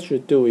what I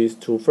should do is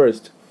to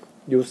first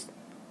use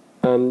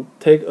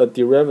take a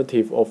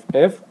derivative of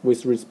f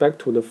with respect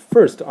to the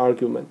first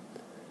argument.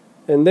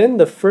 And then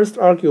the first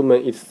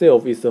argument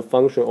itself is a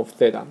function of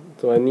theta.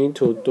 So I need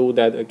to do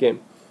that again.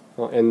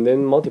 And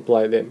then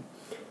multiply them.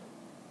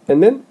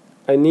 And then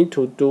I need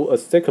to do a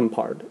second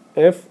part.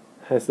 F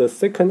has a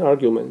second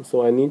argument,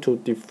 so I need to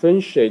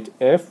differentiate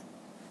f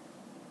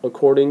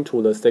according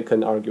to the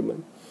second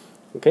argument.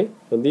 Okay,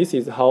 so this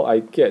is how I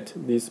get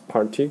this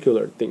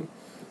particular thing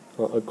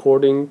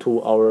according to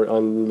our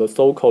the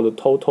so-called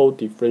total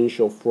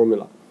differential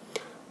formula.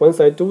 Once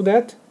I do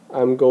that,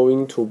 I'm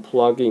going to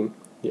plug in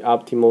the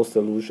optimal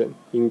solution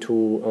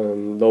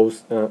into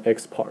those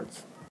x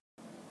parts.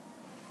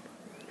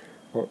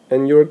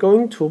 And you're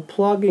going to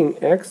plug in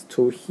x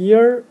to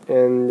here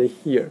and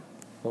here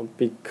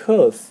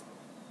because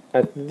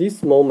at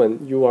this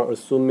moment you are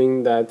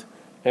assuming that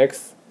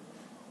x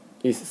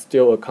is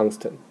still a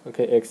constant.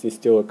 Okay, x is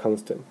still a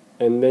constant,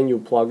 and then you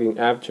plug in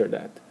after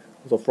that.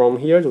 So from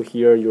here to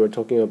here, you are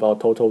talking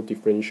about total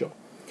differential.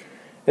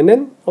 And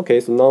then, okay,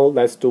 so now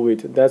let's do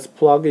it. Let's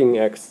plug in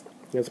x.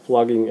 Let's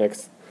plug in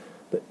x.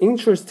 The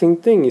interesting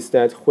thing is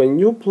that when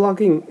you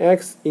plug in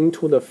x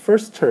into the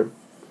first term,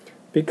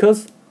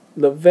 because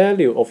the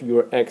value of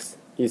your x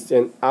is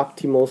an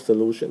optimal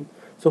solution,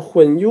 so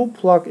when you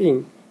plug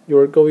in,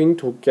 you're going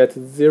to get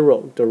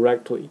 0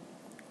 directly.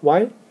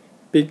 Why?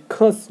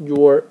 Because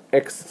your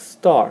x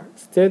star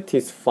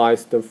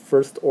satisfies the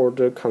first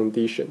order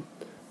condition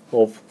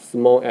of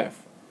small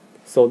f.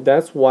 So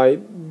that's why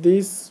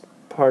this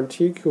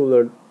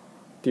particular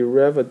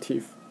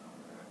derivative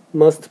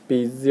must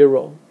be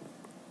 0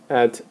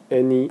 at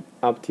any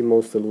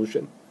optimal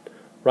solution,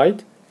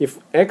 right? If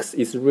x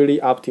is really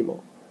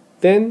optimal,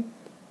 then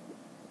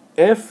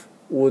f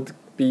would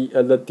be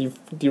the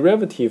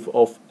derivative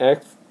of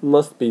x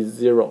must be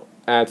 0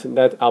 at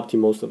that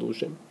optimal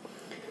solution.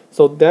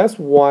 So that's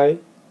why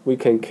we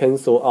can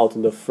cancel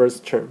out the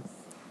first term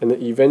and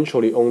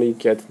eventually only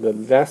get the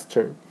last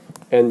term.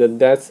 And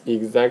that's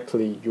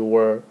exactly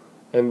your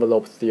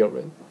envelope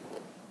theorem.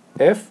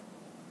 F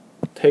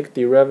take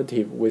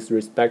derivative with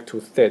respect to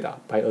theta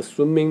by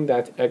assuming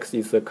that x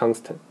is a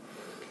constant.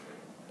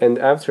 And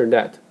after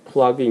that,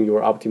 plug in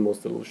your optimal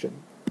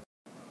solution.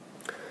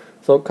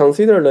 So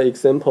consider the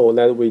example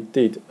that we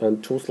did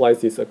 2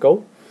 slides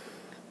ago.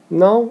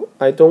 Now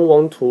I don't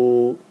want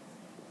to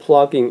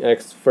plug in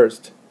x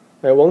first.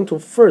 I want to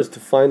first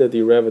find the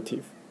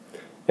derivative.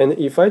 And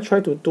if I try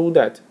to do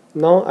that,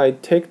 now I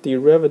take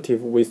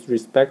derivative with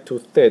respect to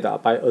theta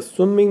by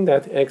assuming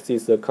that x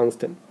is a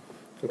constant.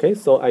 Okay,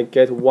 so I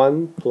get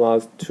 1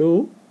 plus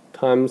 2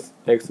 times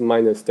x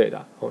minus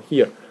theta.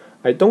 Here,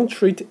 I don't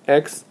treat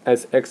x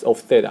as x of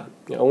theta.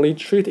 I only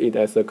treat it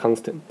as a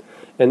constant.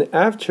 And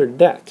after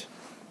that,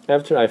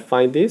 after I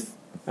find this,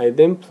 I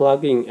then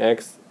plug in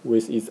x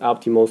with its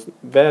optimal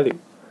value,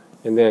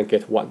 and then I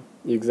get 1,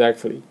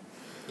 exactly.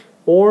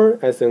 Or,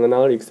 as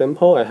another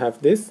example, I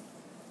have this,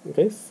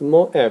 okay,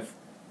 small f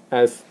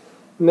as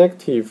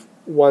negative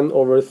 1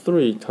 over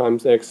 3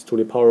 times x to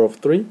the power of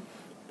 3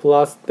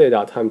 plus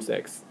theta times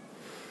x.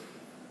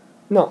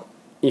 Now,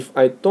 if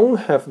I don't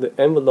have the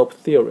envelope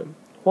theorem,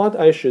 what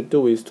I should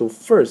do is to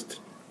first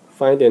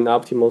find an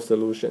optimal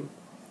solution.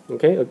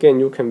 Okay, again,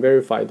 you can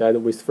verify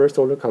that with first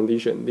order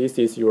condition, this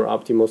is your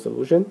optimal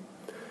solution,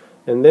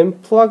 and then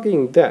plug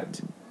in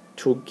that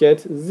to get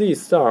z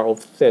star of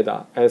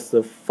theta as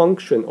a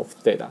function of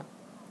theta.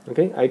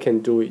 Okay, I can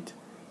do it.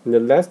 And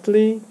then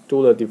lastly,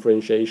 do the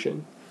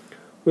differentiation.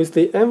 With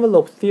the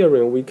envelope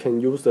theorem, we can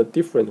use a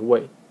different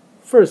way.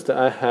 First,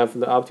 I have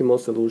the optimal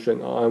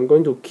solution. I'm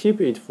going to keep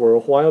it for a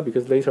while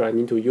because later I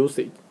need to use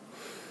it.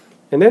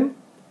 And then,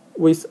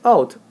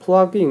 without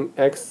plugging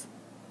x,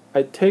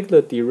 I take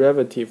the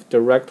derivative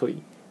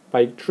directly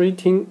by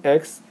treating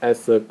x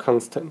as a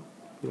constant.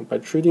 By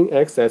treating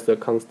x as a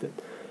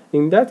constant.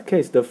 In that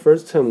case, the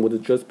first term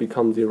would just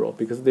become 0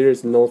 because there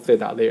is no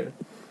theta there.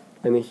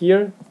 And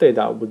here,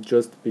 theta would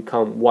just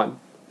become 1.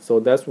 So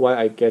that's why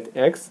I get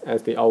x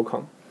as the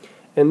outcome.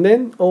 And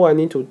then all I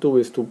need to do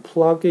is to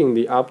plug in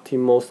the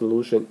optimal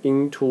solution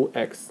into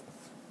x.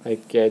 I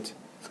get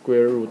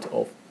square root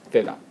of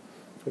theta.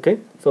 Okay,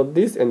 so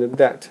this and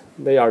that,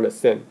 they are the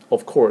same,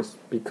 of course,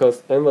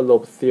 because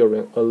envelope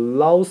theorem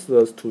allows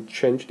us to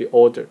change the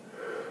order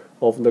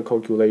of the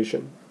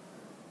calculation.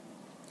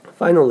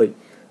 Finally,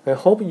 I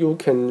hope you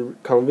can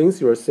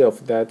convince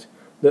yourself that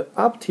the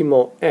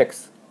optimal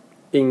x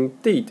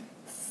indeed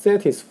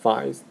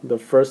satisfies the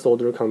first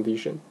order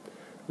condition.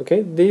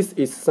 Okay, this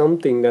is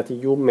something that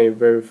you may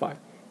verify,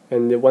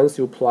 and once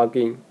you plug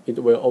in,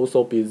 it will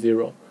also be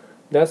 0.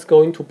 That's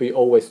going to be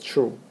always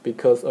true,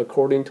 because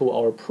according to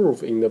our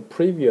proof in the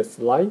previous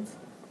slides,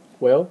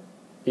 well,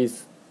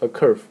 it's a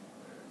curve,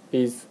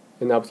 it's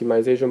an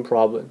optimization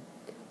problem.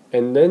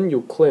 And then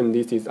you claim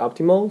this is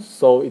optimal,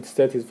 so it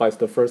satisfies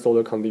the first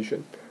order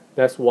condition.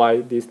 That's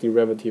why this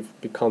derivative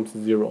becomes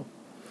 0.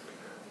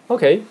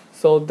 Okay,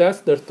 so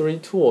that's the 3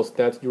 tools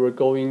that you're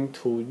going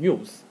to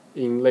use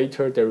in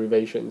later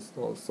derivations.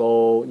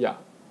 So yeah,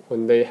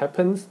 when they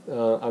happen,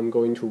 I'm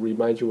going to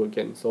remind you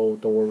again, so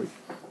don't worry.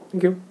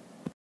 Thank you.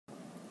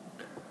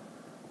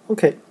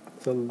 Okay,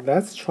 so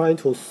let's try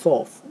to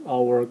solve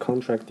our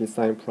contract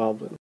design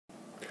problem.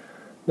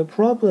 The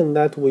problem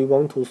that we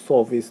want to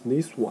solve is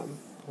this one.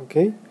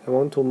 Okay, I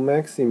want to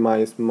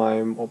maximize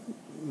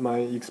my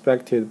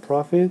expected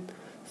profit,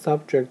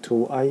 subject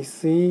to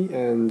IC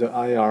and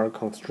IR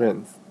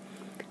constraints.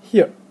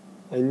 Here,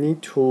 I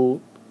need to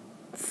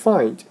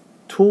find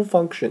two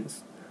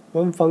functions,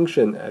 one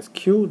function as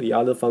Q, the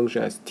other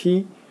function as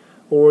T,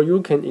 or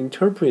you can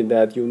interpret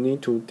that you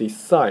need to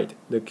decide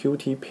the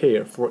QT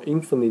pair for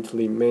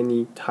infinitely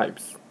many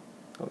types.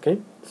 Okay,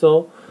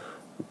 so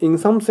in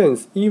some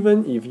sense,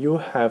 even if you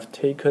have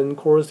taken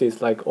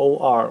courses like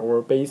OR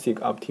or basic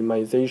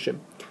optimization,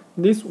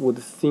 this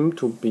would seem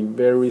to be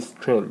very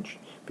strange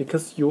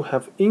because you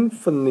have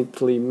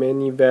infinitely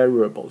many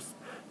variables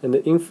and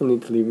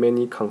infinitely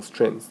many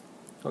constraints.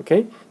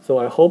 Okay, so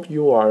I hope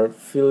you are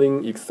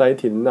feeling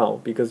excited now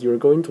because you're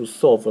going to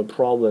solve a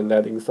problem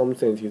that in some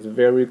sense is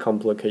very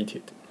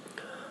complicated.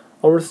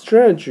 Our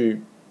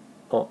strategy,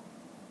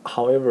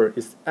 however,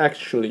 is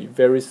actually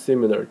very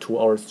similar to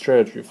our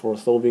strategy for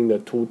solving the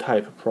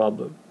two-type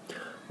problem.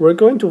 We're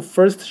going to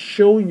first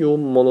show you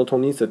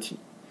monotonicity,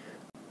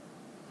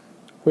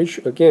 which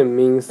again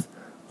means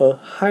a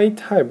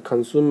high-type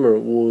consumer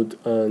would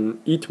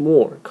eat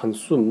more,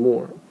 consume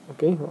more.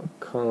 Okay,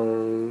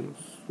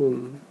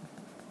 consume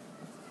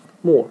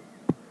more.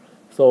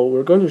 So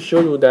we're going to show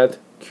you that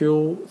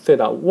Q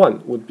theta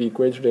 1 would be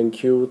greater than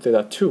Q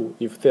theta 2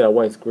 if theta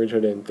 1 is greater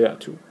than theta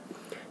 2.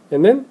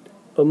 And then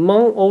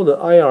among all the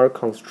IR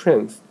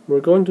constraints,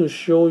 we're going to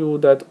show you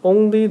that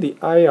only the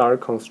IR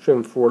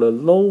constraint for the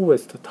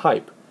lowest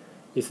type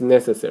is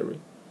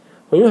necessary.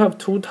 When you have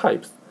two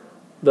types,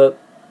 the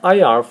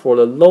IR for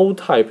the low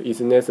type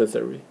is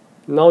necessary.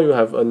 Now you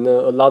have a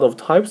lot of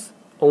types,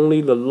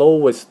 only the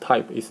lowest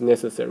type is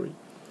necessary.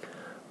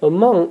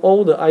 Among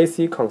all the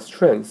IC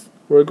constraints,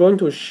 we're going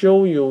to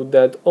show you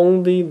that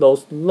only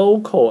those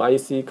local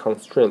IC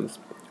constraints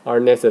are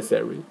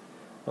necessary.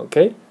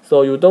 Okay,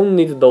 so you don't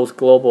need those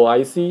global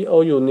IC.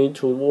 All you need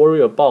to worry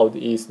about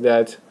is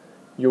that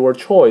your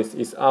choice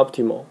is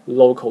optimal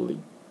locally.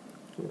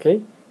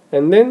 Okay,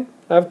 and then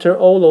after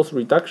all those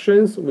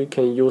reductions, we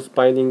can use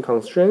binding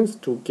constraints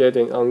to get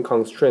an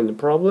unconstrained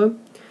problem,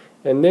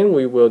 and then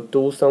we will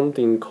do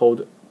something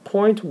called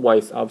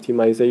point-wise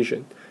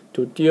optimization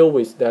to deal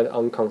with that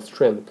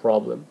unconstrained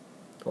problem.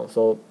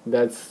 So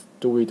let's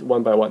do it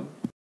one by one.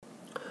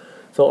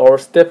 So our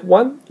step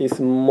 1 is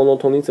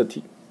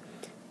monotonicity.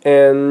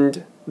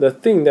 And the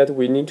thing that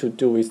we need to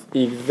do is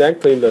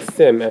exactly the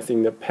same as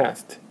in the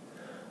past.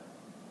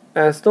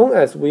 As long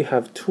as we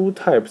have two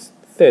types,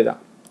 theta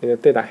and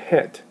theta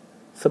hat,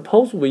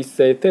 suppose we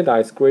say theta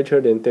is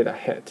greater than theta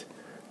hat,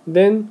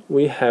 then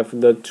we have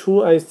the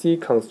two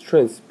IC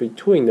constraints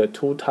between the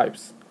two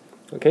types.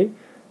 Okay,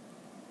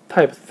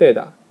 type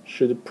theta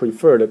should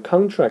prefer the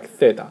contract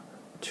theta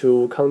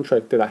to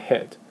contract theta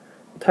hat.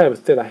 Type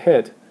theta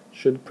hat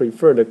should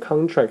prefer the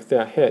contract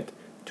theta hat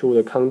to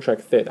the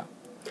contract theta.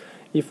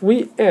 If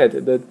we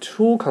add the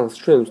two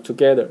constraints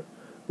together,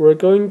 we're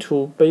going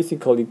to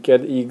basically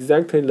get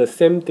exactly the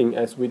same thing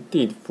as we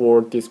did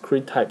for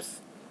discrete types.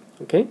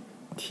 Okay,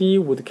 T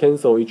would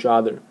cancel each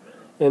other,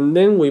 and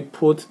then we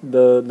put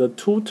the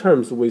two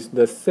terms with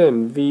the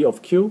same V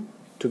of Q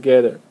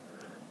together,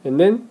 and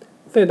then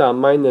theta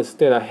minus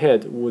theta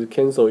hat would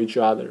cancel each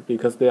other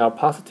because they are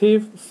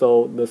positive,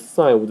 so the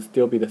sign would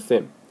still be the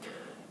same.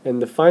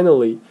 And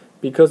finally,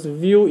 because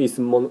V is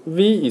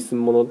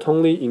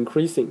monotonely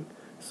increasing,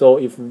 so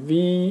if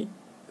V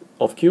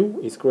of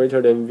Q is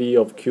greater than V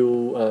of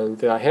Q and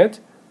theta hat,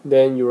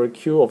 then your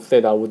Q of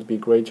theta would be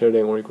greater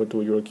than or equal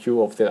to your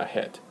Q of theta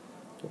hat.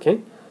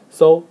 Okay,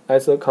 so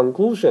as a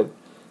conclusion,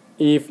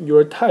 if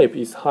your type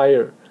is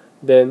higher,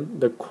 then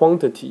the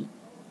quantity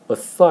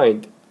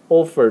assigned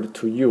offered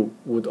to you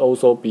would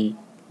also be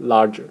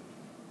larger.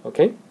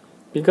 Okay,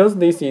 because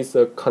this is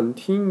a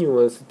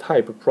continuous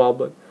type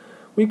problem,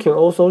 we can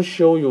also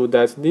show you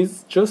that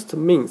this just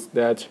means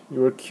that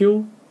your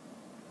Q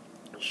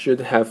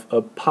should have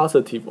a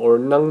positive or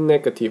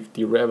non-negative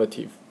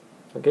derivative.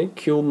 Okay,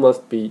 Q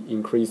must be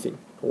increasing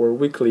or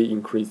weakly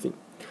increasing.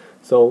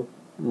 So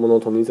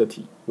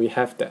monotonicity, we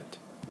have that.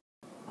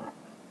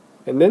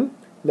 And then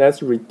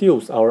let's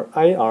reduce our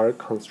IR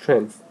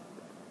constraints.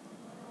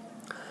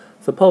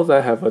 Suppose I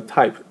have a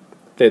type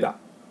theta,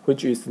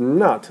 which is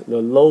not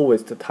the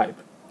lowest type.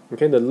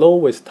 Okay, the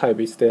lowest type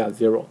is theta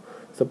 0.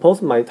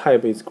 Suppose my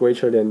type is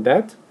greater than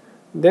that,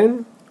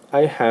 then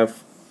I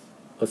have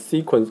a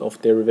sequence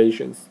of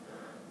derivations.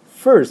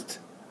 First,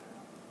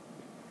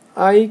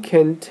 I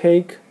can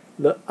take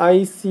the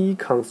IC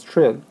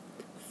constraint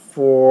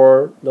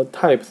for the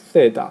type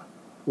theta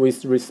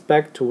with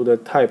respect to the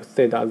type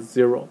theta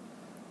 0.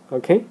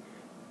 Okay,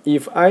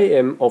 if I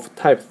am of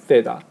type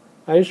theta,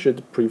 I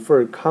should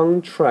prefer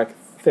contract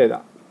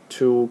theta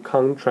to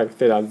contract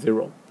theta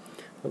 0.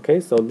 Okay,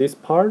 so this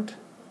part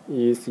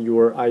is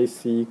your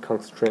IC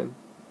constraint.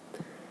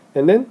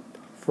 And then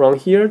from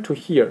here to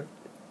here,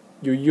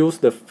 you use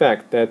the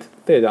fact that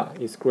theta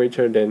is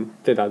greater than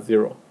theta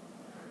 0.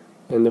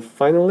 And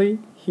finally,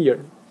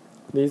 here,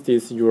 this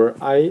is your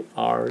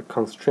IR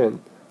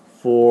constraint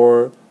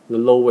for the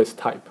lowest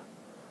type.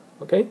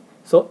 Okay,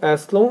 so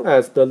as long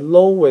as the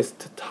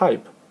lowest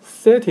type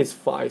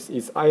satisfies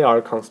its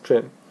IR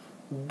constraint,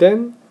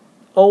 then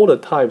all the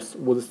types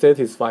would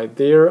satisfy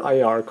their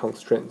IR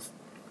constraints.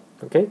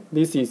 Okay,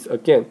 this is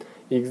again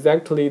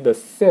exactly the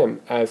same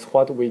as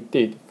what we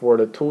did for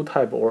the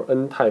 2-type or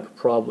n-type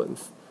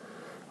problems.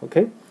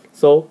 Okay,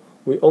 so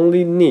we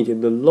only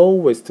need the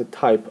lowest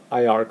type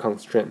IR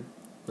constraint.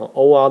 Now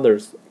all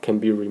others can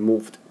be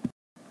removed.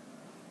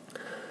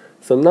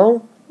 So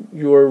now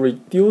your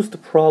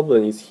reduced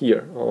problem is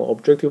here.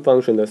 Objective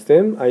function the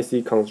same,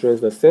 IC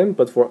constraints the same,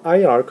 but for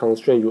IR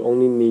constraint you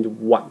only need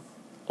one.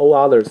 All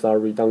others are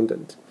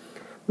redundant.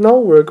 Now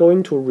we're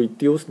going to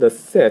reduce the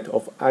set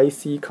of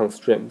IC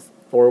constraints.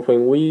 Or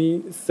when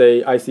we say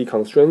IC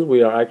constraints,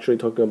 we are actually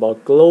talking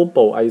about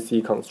global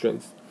IC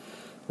constraints.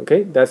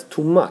 Okay, that's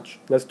too much.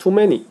 That's too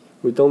many.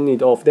 We don't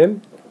need all of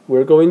them.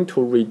 We're going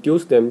to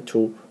reduce them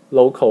to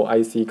local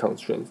IC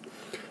constraints.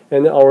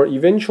 And our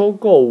eventual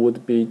goal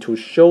would be to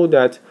show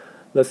that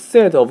the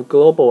set of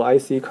global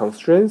IC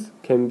constraints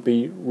can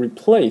be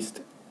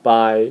replaced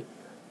by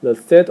the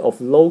set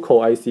of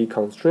local IC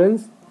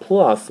constraints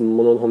plus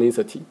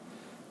monotonicity.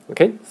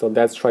 Okay, so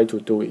let's try to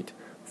do it.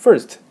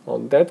 First,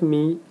 let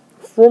me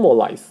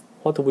formalize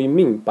what we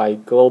mean by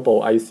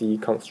global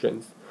IC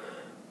constraints.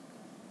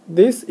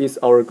 This is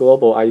our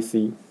global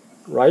IC,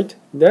 right?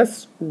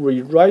 Let's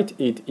rewrite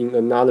it in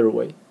another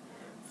way.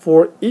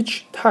 For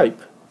each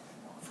type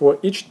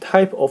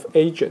of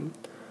agent,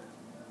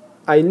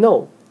 I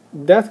know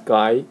that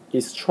guy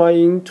is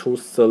trying to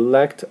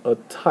select a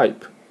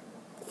type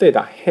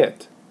theta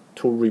hat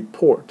to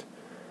report,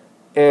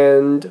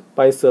 and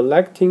by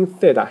selecting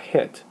theta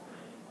hat,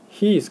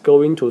 he is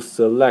going to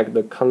select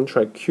the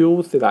contract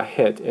Q theta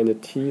hat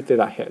and T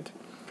theta hat.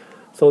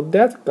 So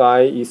that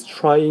guy is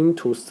trying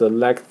to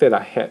select theta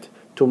hat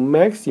to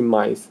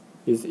maximize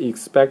his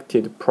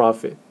expected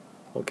profit,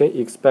 okay,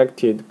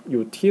 expected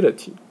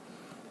utility.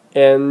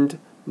 And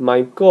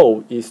my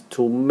goal is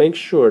to make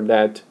sure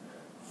that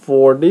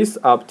for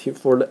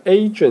the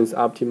agent's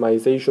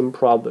optimization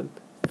problem,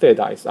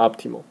 theta is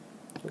optimal.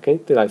 Okay,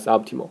 theta is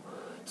optimal.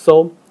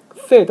 So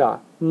theta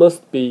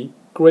must be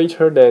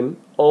greater than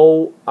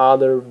all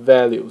other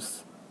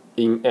values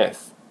in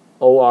S.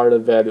 All other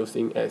values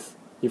in S.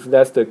 If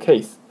that's the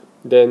case,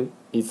 then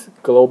it's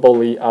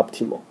globally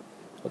optimal.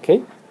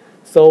 Okay,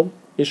 so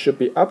it should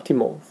be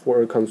optimal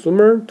for a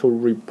consumer to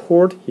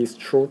report his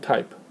true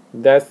type.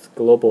 That's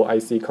global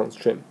IC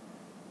constraint.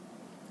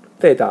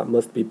 Theta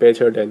must be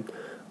better than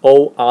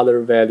all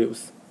other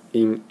values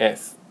in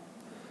S.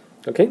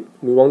 Okay,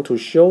 we want to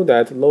show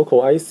that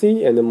local IC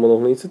and the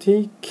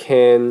monotonicity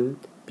can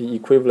be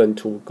equivalent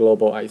to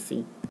global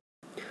IC.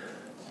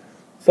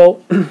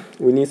 So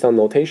we need some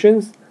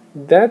notations.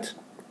 That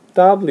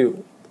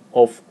W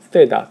of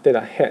theta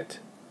hat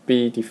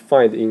be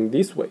defined in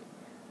this way.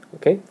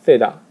 Okay,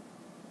 theta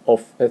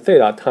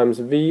times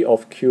V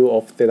of Q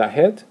of theta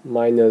hat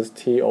minus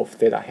T of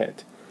theta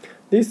hat.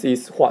 This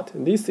is what?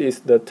 This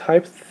is the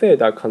type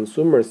theta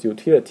consumer's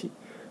utility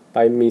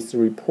by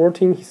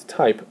misreporting his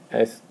type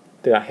as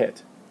theta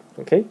hat.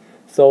 Okay,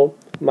 so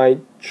my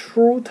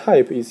true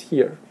type is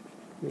here.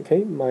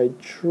 Okay, my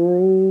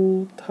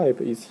true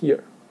type is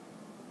here.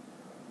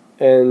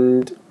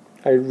 And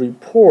I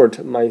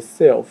report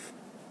myself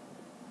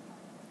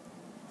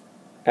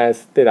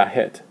as theta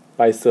hat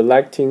by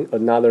selecting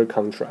another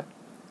contract.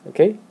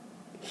 Okay,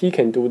 he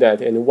can do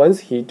that, and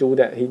once he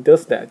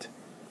does that,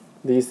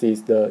 this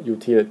is the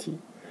utility.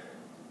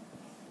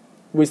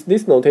 With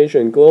this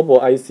notation,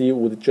 global IC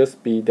would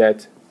just be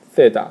that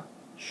theta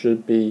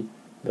should be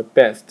the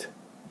best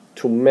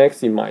to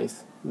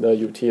maximize the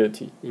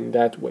utility in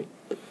that way.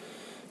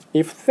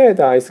 If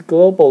theta is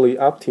globally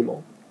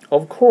optimal,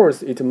 of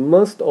course it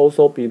must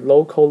also be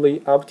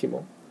locally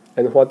optimal.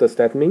 And what does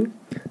that mean?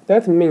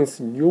 That means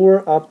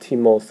your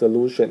optimal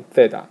solution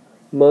theta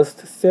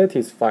must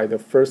satisfy the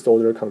first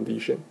order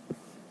condition.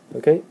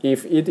 Okay,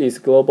 if it is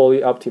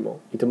globally optimal,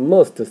 it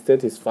must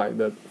satisfy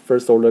the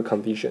first order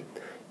condition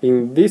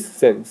in this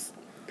sense.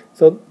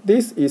 So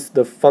this is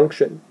the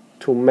function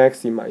to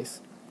maximize.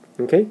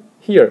 Okay,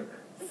 here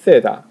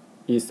theta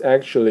is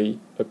actually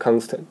a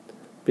constant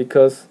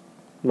because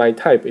my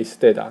type is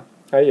theta.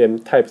 I am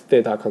type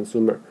theta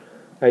consumer.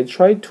 I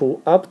try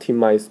to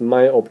optimize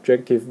my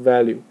objective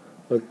value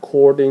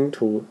according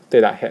to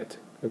theta hat.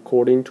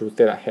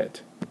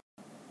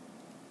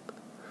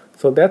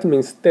 So that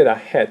means theta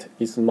hat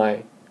is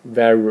my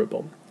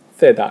variable.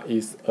 Theta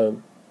is a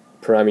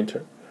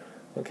parameter.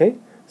 Okay?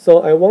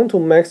 So I want to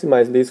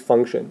maximize this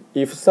function.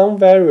 If some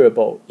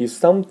value is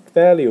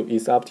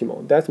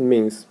optimal, that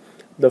means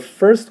the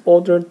first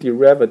order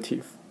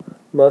derivative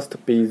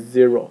must be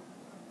 0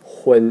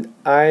 when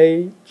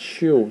I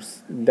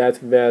choose that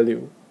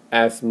value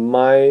as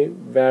my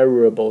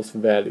variable's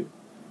value.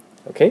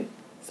 Okay?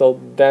 So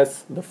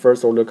that's the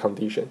first order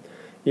condition.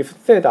 If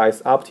theta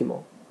is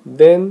optimal,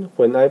 then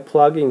when I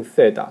plug in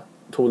theta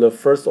to the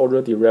first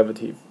order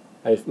derivative,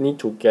 I need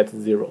to get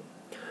 0.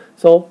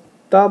 So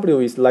W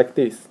is like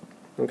this.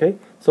 Okay?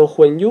 So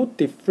when you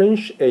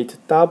differentiate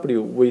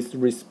W with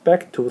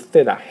respect to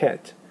theta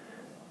hat,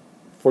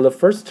 For the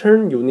first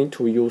term, you need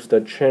to use the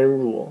chain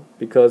rule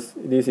because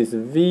this is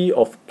v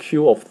of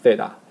q of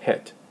theta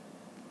hat.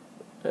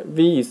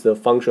 V is a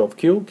function of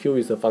q, q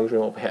is a function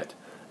of hat.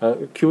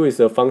 Q is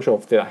a function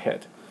of theta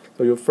hat.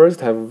 So you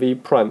first have v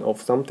prime of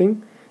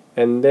something,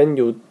 and then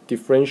you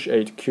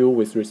differentiate q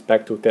with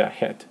respect to theta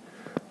hat.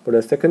 For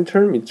the second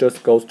term, it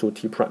just goes to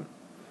t prime.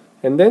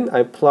 And then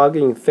I plug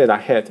in theta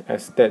hat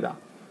as theta.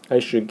 I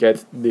should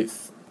get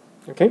this.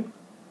 Okay?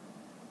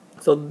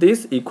 So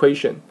this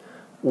equation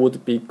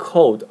would be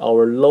called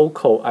our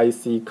local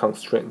IC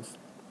constraints.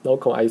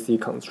 Local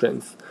IC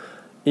constraints.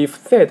 If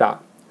theta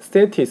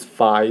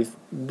satisfies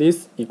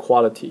this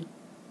equality,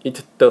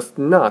 it does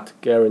not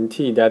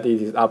guarantee that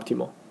it is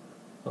optimal.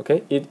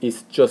 Okay? It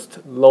is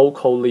just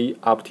locally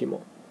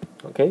optimal.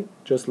 Okay?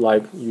 Just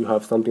like you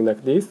have something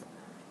like this.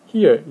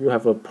 Here you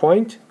have a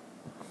point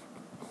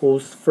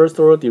whose first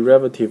order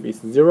derivative is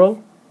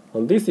 0.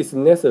 And this is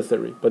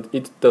necessary, but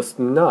it does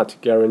not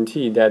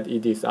guarantee that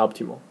it is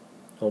optimal.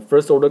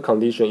 First order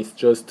condition is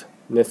just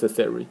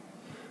necessary.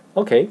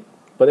 Okay,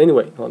 but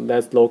anyway,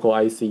 that's local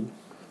IC.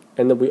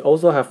 And we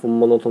also have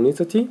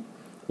monotonicity.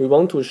 We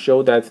want to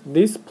show that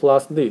this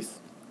plus this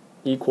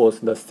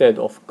equals the set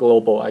of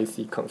global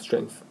IC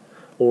constraints.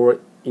 Or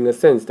in a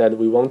sense that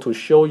we want to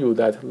show you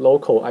that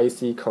local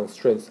IC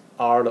constraints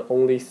are the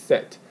only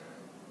set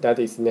that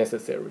is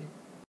necessary.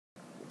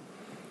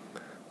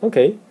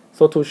 Okay,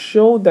 so to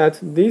show that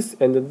this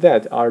and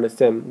that are the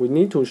same, we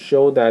need to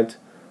show that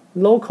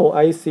local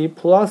IC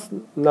plus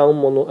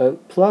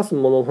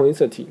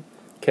monotonicity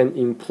can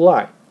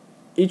imply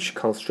each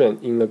constraint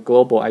in the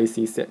global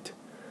IC set.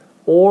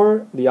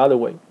 Or the other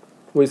way,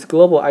 with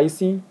global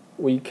IC,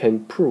 we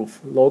can prove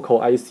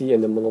local IC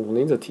and the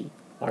monotonicity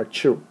are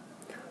true.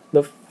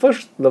 The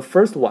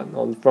first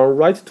one, from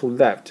right to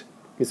left,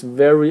 is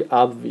very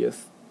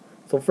obvious.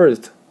 So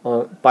first,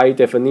 by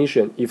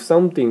definition, if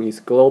something is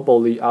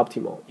globally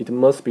optimal, it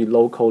must be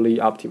locally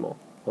optimal.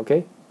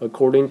 Okay?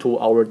 According to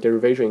our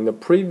derivation in the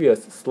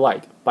previous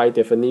slide, by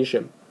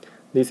definition,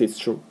 this is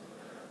true.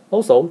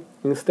 Also,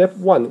 in step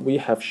 1, we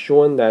have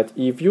shown that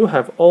if you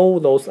have all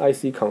those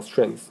IC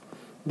constraints,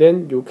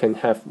 then you can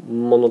have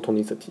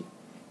monotonicity.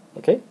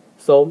 Okay?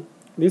 So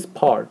this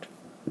part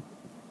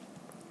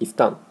is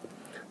done.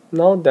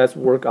 Now let's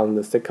work on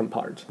the second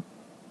part.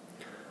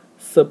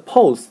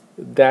 Suppose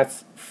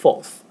that's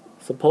false.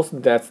 Suppose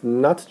that's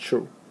not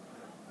true.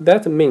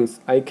 That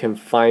means I can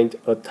find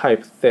a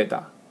type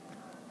theta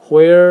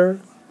where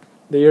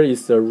there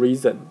is a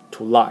reason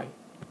to lie.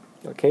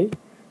 Okay?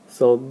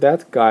 So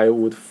that guy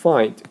would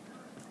find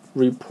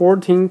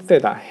reporting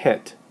theta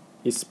hat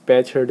is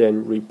better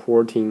than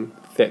reporting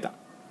theta.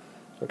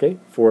 Okay?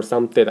 For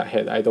some theta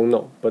hat, I don't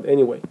know. But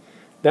anyway,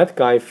 that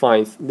guy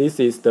finds this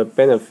is the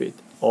benefit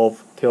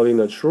of telling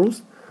the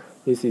truth.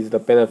 This is the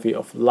benefit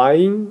of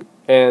lying,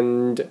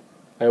 and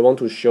I want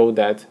to show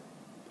that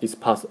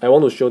I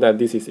want to show that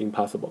this is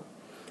impossible.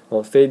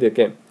 I'll say it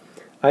again.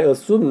 I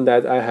assume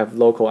that I have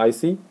local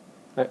IC.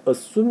 I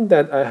assume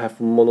that I have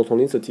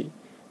monotonicity,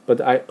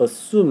 but I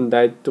assume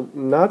that I do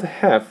not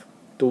have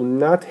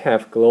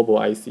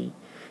global IC.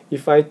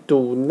 If I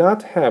do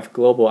not have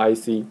global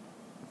IC,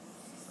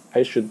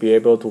 I should be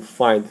able to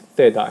find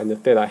theta and the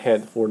theta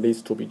hat for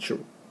this to be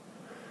true.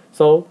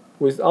 So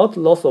without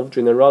loss of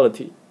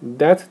generality,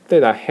 that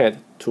theta hat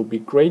to be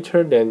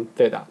greater than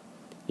theta.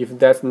 If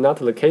that's not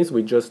the case,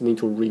 we just need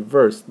to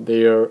reverse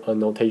their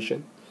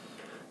notation.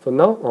 So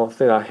now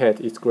theta hat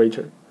is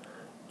greater.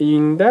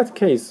 In that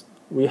case,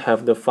 we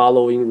have the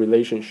following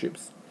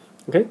relationships.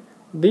 Okay,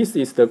 this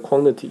is the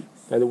quantity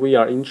that we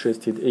are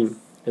interested in,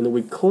 and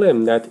we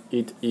claim that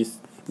it is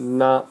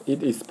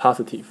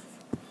positive.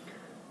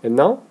 And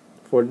now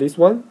for this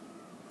one,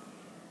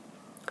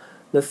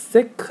 the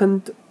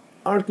second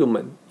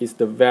argument is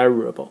the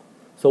variable.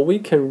 So we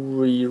can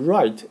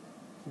rewrite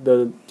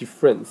the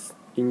difference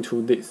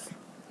into this.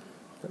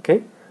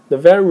 Okay, the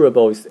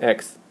variable is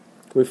x.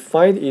 We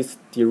find its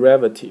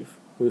derivative.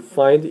 We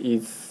find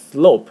its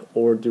slope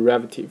or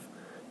derivative,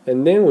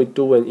 and then we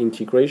do an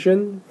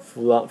integration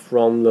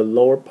from the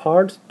lower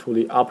part to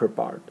the upper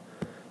part.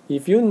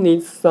 If you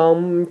need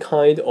some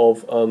kind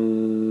of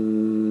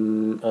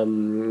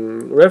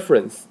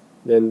reference,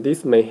 then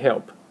this may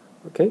help.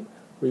 Okay,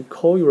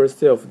 recall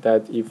yourself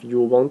that if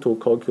you want to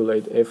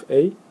calculate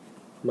fa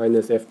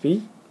minus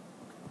fb,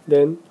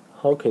 then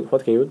what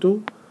can you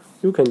do?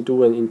 You can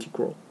do an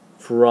integral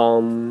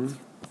from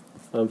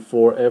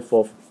for f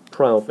of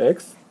prime of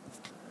x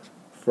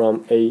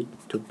from a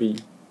to b.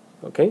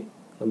 Okay,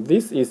 and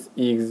this is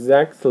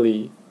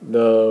exactly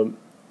the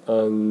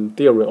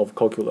theorem of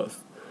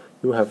calculus.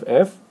 You have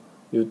f,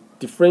 you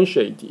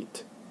differentiate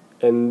it,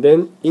 and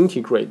then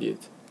integrate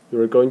it. You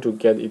are going to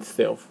get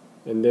itself,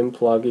 and then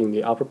plug in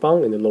the upper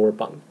bound and the lower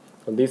bound.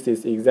 And this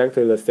is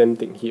exactly the same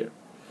thing here.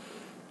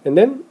 And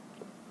then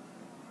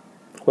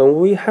when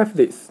we have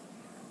this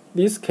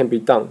can be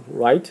done,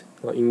 right?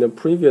 In the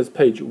previous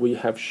page, we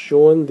have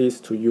shown this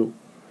to you.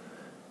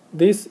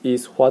 This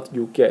is what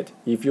you get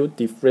if you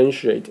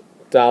differentiate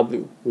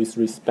w with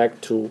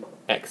respect to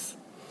x.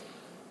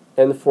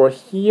 And for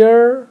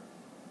here,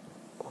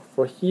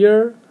 For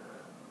here,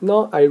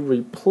 now I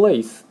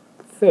replace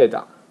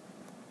theta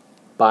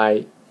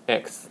by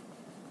x.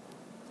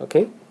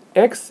 Okay,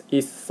 x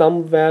is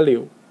some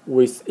value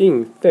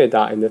within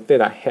theta and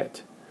theta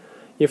hat.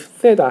 If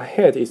theta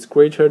hat is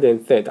greater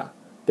than theta,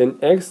 then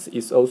x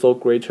is also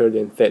greater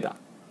than theta.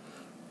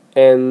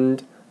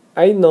 And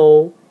I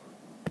know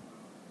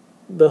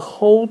the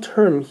whole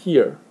term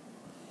here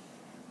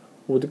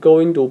would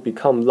going to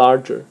become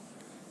larger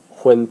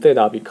when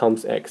theta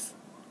becomes x.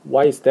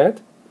 Why is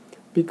that?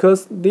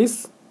 Because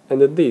this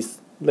and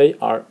this, they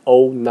are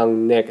all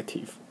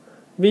non-negative.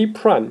 V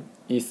prime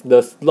is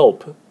the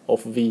slope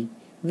of v.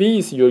 V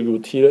is your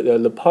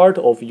the part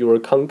of your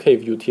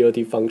concave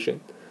utility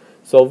function.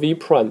 So v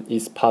prime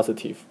is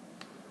positive.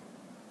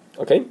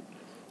 Okay?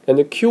 And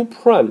the q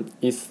prime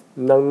is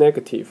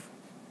non-negative.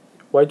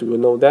 Why do you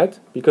know that?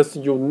 Because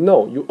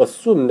you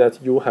assume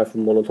that you have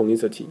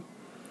monotonicity.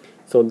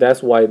 So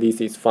that's why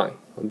this is fine.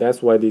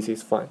 That's why this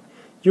is fine.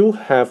 You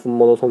have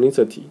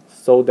monotonicity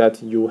so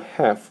that you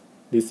have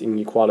this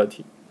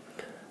inequality.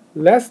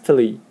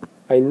 Lastly,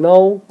 I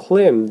now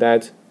claim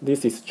that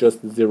this is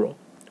just 0.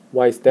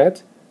 Why is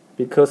that?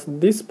 Because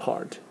this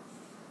part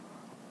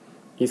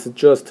is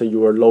just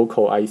your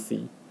local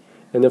IC.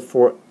 And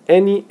for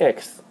any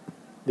x,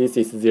 this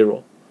is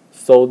 0.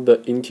 So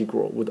the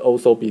integral would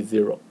also be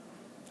 0.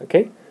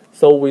 Okay?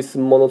 So with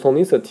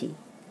monotonicity,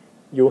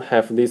 you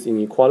have this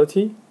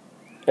inequality.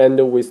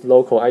 And with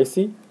local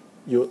IC,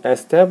 you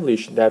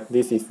establish that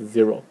this is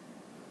 0.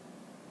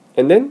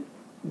 And then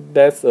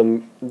that's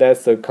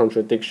a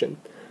contradiction.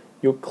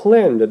 You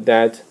claimed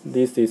that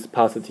this is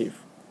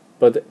positive,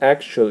 but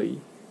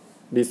actually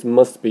this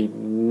must be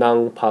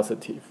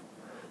non-positive.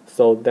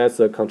 So that's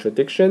a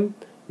contradiction.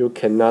 You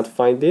cannot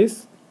find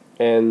this,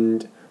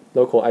 and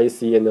local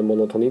IC and the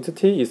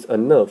monotonicity is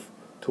enough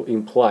to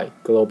imply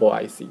global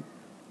IC.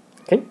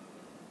 Okay?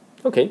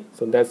 Okay,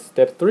 so that's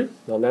step 3.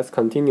 Now let's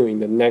continue in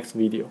the next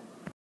video.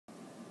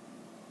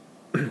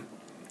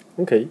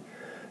 Okay,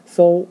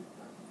 so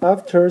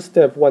after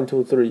step 1,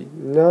 2, 3,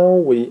 now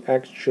we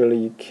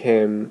actually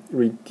can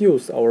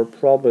reduce our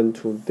problem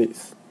to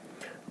this.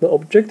 The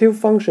objective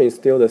function is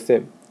still the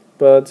same,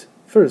 but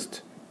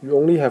first, you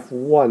only have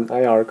one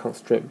IR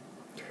constraint.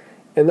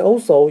 And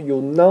also,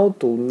 you now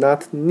do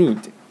not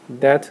need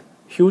that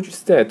huge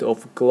set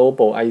of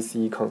global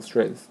IC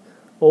constraints.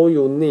 All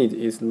you need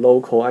is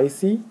local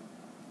IC,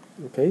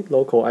 okay,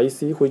 local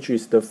IC, which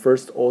is the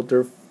first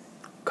order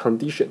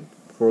condition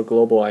for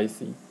global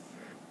IC,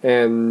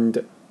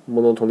 and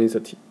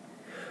monotonicity.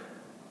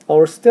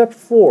 Our step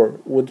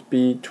 4 would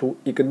be to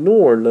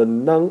ignore the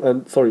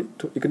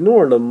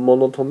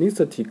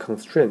monotonicity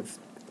constraints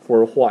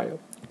for a while.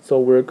 So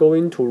we're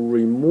going to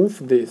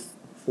remove this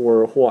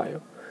for a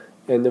while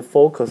and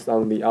focus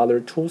on the other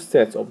 2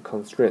 sets of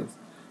constraints.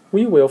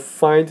 We will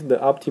find the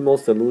optimal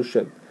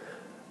solution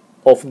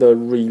of the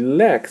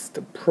relaxed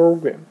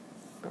program,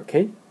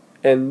 okay?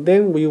 And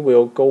then we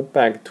will go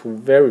back to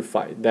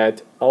verify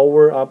that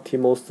our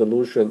optimal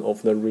solution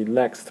of the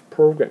relaxed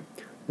program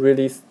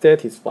really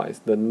satisfies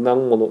the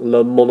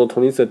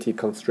monotonicity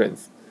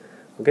constraints.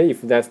 Okay,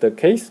 if that's the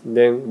case,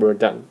 then we're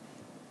done.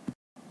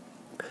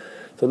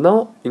 So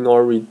now in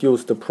our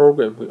reduced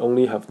program, we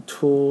only have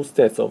 2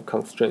 sets of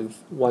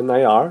constraints, one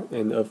IR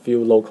and a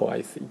few local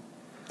IC.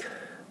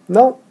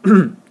 Now,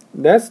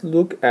 let's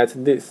look at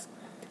this.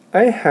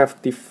 I have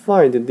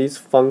defined this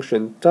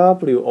function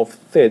w of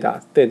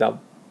theta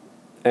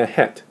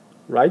hat,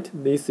 right?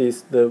 This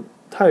is the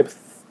type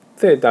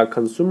theta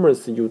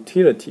consumer's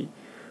utility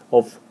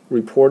of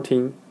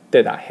reporting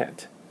theta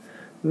hat.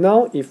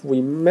 Now, if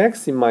we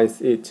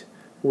maximize it,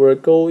 we're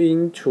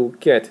going to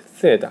get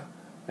theta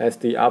as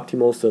the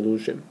optimal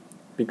solution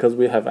because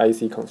we have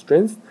IC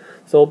constraints.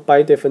 So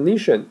by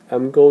definition,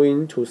 I'm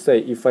going to say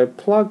if I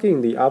plug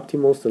in the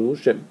optimal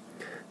solution,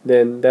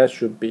 then that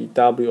should be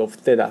w of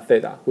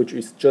theta, which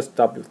is just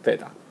w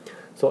theta.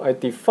 So I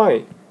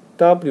define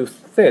w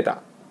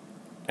theta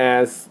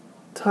as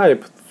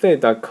type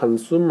theta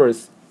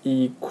consumer's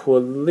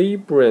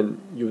equilibrium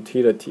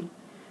utility.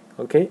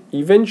 Okay,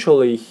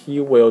 eventually he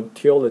will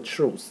tell the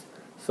truth.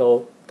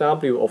 So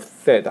w of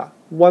theta,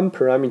 one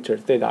parameter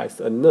theta is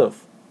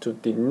enough to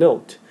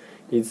denote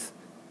his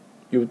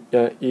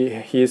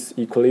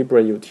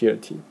equilibrium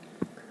utility.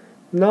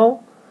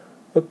 Now,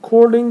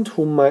 according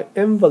to my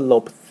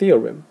envelope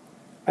theorem,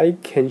 I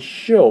can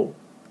show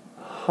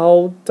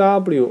how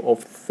w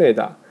of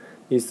theta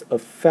is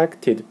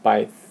affected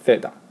by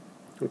theta.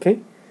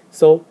 Okay,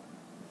 so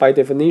by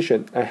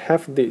definition, I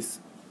have this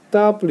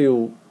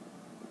w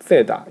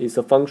theta is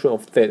a function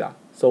of theta,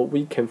 so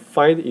we can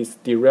find its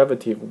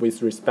derivative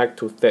with respect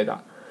to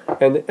theta.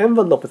 And the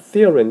envelope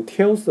theorem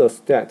tells us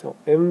that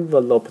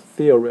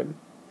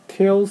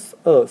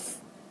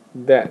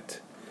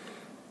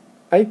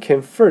I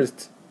can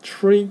first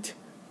treat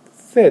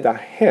theta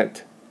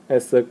hat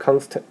as a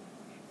constant.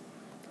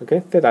 Okay,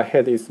 theta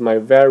hat is my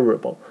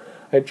variable.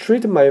 I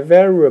treat my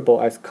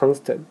variable as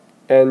constant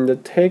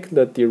and take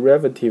the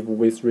derivative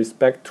with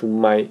respect to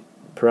my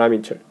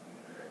parameter.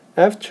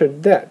 After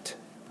that,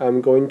 I'm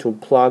going to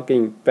plug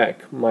in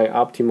back my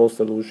optimal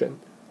solution,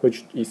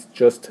 which is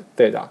just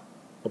theta,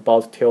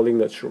 about telling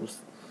the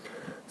truth.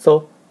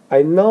 So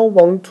I now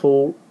want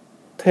to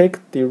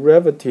take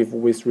derivative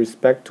with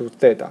respect to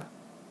theta,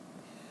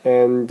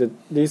 and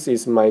this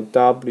is my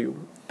w,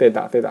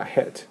 theta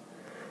hat.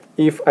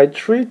 If I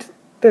treat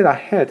theta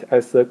hat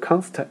as a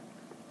constant,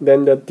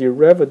 then the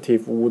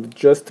derivative would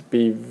just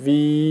be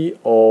v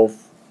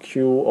of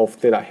q of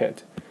theta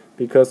hat,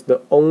 because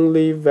the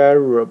only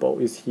variable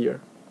is here,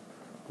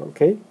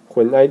 okay,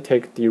 when I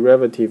take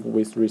derivative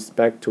with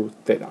respect to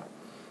theta.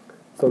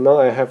 So now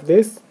I have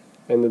this,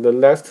 and the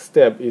last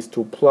step is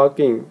to plug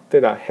in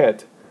theta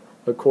hat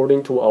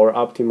according to our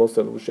optimal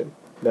solution.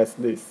 That's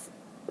this.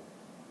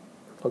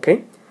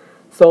 Okay,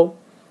 so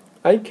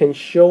I can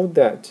show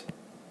that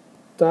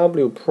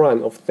w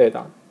prime of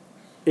theta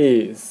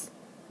is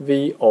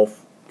v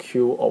of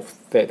q of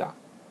theta,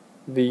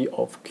 v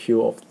of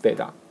q of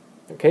theta.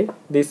 Okay,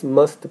 this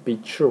must be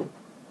true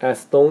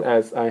as long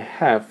as I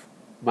have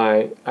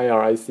my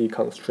IRIC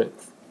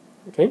constraints.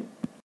 Okay.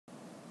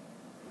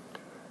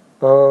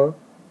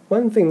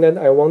 One thing that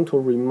I want to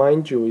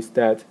remind you is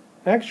that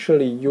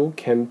actually you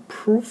can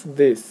prove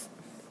this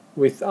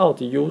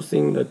without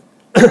using the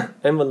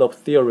envelope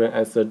theorem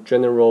as a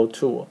general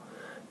tool.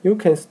 You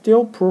can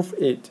still prove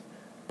it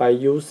by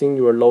using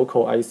your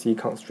local IC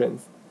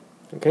constraints.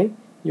 Okay,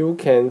 you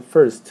can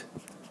first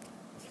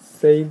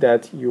say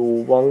that you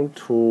want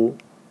to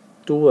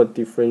do a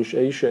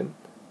differentiation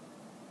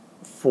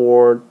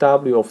for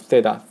w of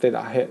theta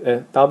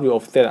w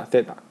of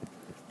theta,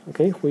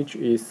 okay, which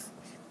is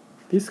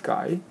this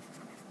guy.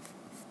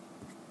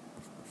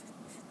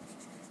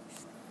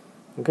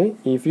 Okay,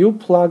 if you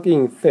plug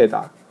in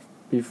theta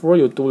before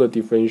you do the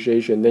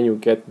differentiation, then you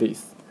get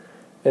this,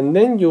 and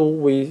then you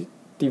will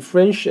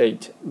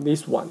differentiate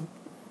this one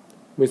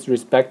with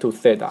respect to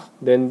theta.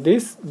 Then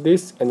this,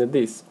 and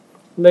this,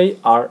 they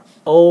are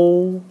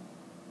all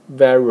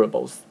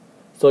variables.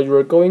 So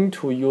you're going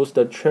to use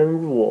the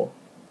chain rule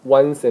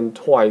once and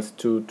twice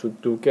to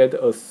get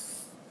a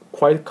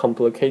quite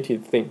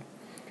complicated thing.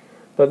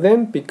 But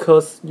then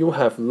because you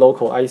have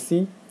local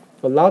IC,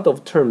 a lot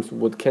of terms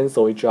would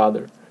cancel each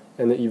other,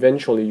 and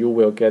eventually you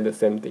will get the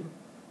same thing.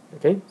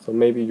 Okay, so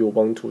maybe you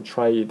want to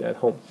try it at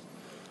home.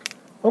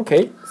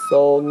 Okay,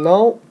 so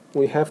now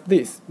we have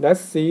this. Let's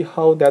see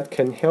how that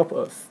can help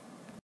us.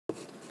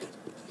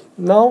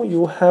 Now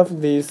you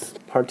have this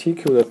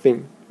particular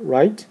thing,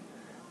 right?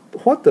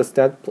 What does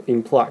that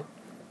imply?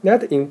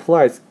 That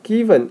implies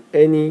given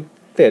any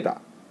theta,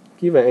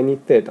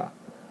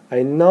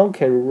 I now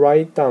can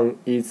write down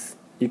its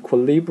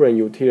equilibrium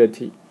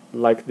utility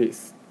like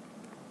this.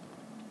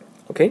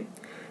 Okay?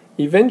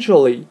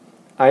 Eventually,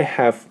 I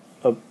have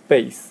a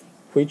base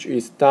which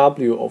is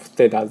w of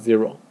theta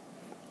 0.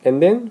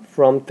 And then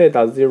from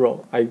theta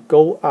 0, I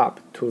go up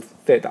to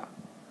theta.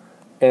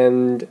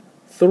 And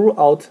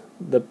throughout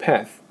the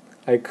path,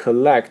 I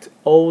collect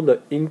all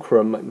the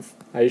increments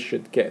I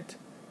should get.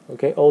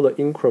 Okay, all the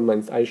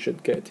increments I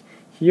should get.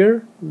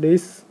 Here,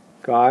 this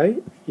guy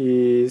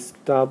is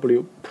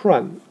w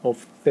prime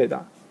of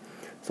theta.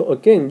 So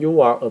again,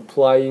 you are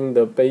applying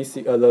the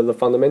basic, the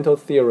fundamental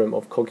theorem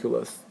of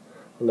calculus.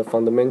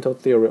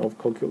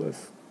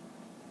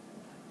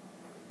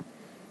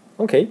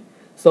 Okay,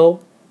 so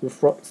you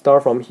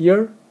start from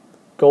here,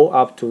 go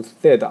up to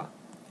theta,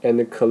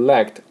 and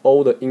collect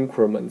all the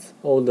increments,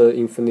 all the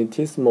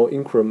infinitesimal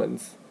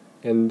increments,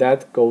 and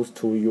that goes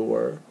to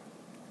your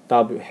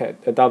w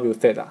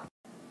theta.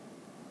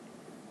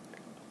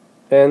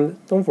 And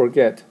don't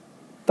forget,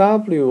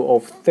 w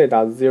of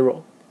theta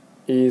 0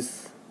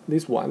 is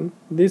this one.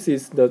 This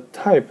is the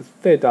type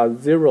theta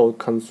 0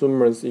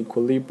 consumer's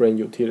equilibrium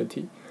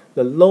utility,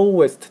 the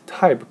lowest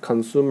type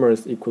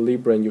consumer's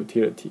equilibrium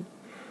utility.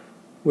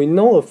 We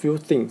know a few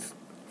things.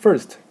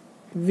 First,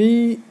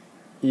 V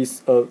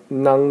is a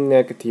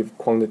non-negative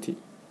quantity.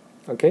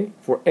 Okay,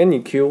 for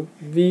any Q,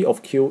 V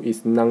of Q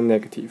is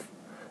non-negative.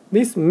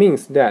 This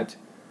means that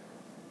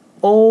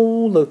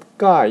all the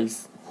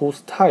guys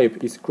whose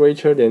type is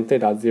greater than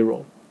theta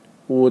 0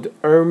 would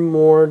earn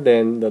more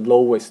than the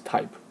lowest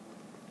type.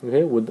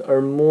 Okay, would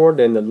earn more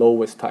than the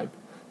lowest type.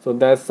 So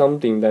that's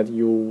something that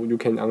you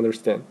can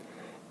understand.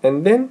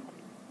 And then,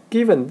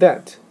 given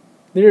that,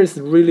 there is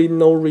really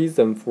no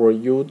reason for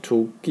you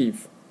to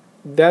give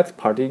that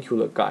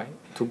particular guy,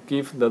 to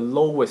give the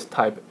lowest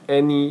type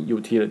any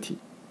utility.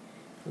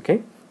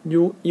 Okay,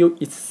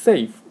 it's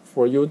safe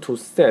for you to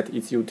set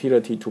its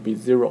utility to be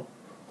 0,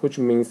 which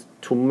means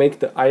to make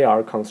the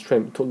IR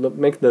constraint, to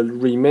make the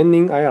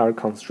remaining IR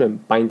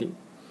constraint binding.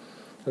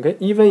 Okay,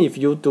 even if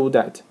you do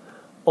that,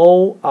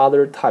 all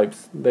other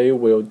types, they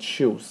will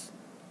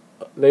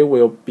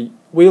be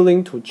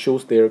willing to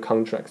choose their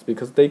contracts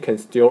because they can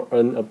still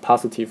earn a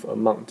positive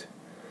amount.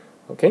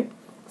 Okay,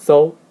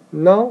 so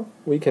now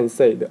we can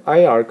say the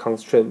IR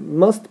constraint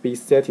must be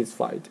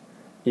satisfied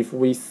if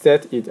we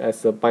set it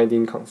as a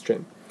binding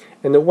constraint.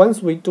 And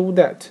once we do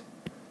that,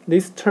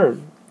 this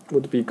term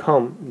would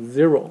become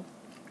 0.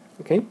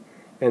 Okay,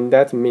 and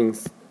that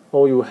means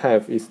all you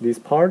have is this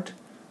part,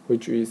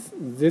 which is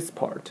this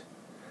part.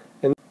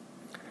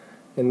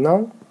 And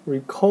now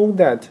recall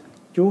that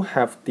you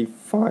have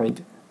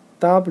defined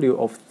W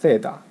of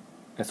theta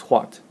as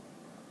what?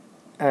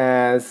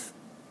 As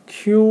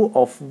theta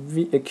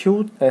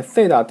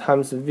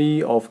times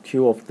V of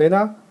Q of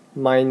theta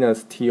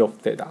minus T of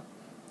theta.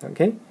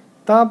 Okay,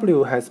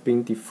 W has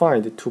been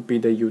defined to be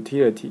the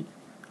utility.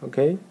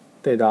 Okay,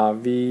 theta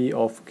V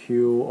of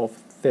Q of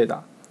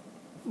theta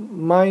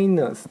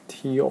minus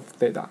T of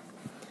theta.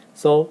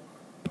 So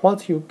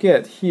what you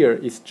get here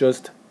is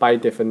just by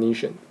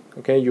definition.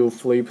 Okay, you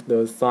flip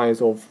the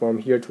signs of from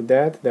here to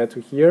that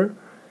to here,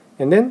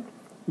 and then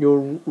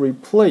you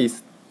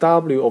replace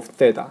W of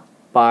theta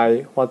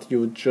by what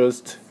you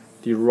just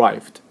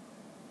derived.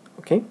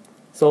 Okay,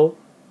 so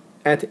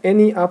at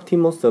any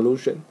optimal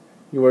solution,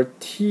 your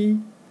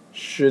T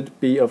should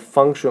be a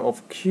function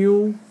of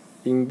Q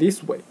in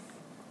this way.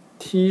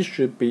 T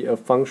should be a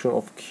function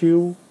of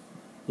Q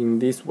in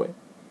this way.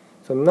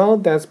 So now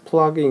let's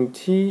plug in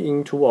T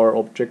into our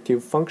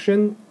objective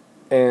function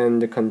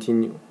and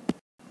continue.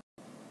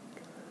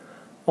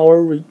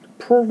 Our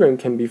program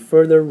can be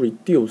further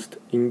reduced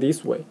in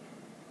this way.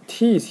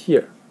 T is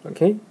here,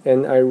 okay,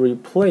 and I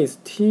replace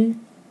T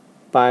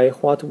by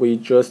what we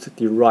just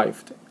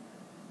derived.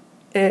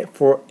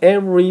 For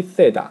every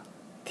theta,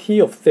 T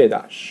of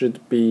theta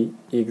should be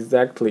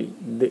exactly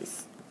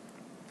this,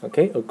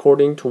 okay,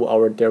 according to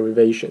our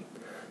derivation.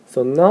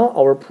 So now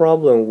our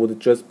problem would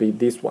just be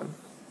this one.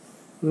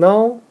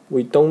 Now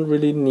we don't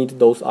really need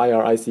those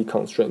IRIC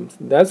constraints.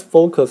 Let's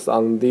focus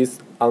on this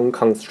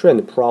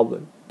unconstrained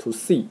problem to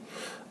see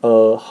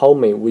how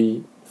may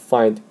we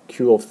find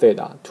Q of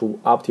theta to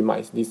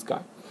optimize this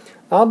guy.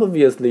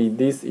 Obviously,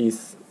 this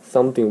is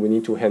something we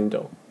need to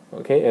handle.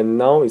 Okay, and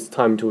now it's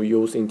time to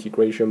use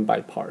integration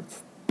by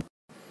parts.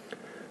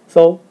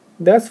 So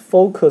let's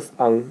focus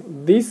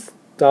on this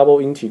double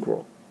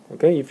integral.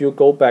 Okay, if you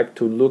go back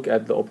to look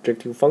at the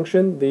objective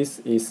function, this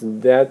is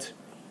that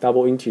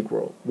double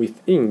integral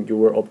within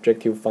your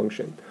objective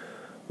function.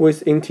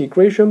 With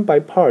integration by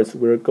parts,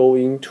 we're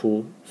going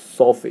to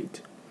solve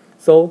it.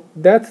 So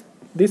that's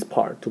this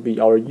part to be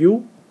our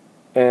u,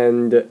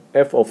 and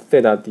f of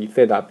theta d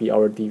theta be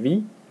our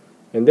dv,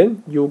 and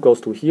then u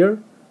goes to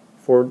here.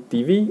 For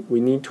dv, we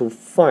need to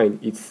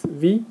find its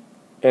v,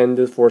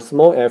 and for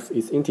small f,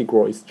 its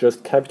integral is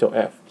just capital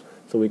F.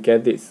 So we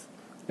get this.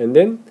 And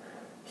then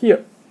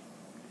here,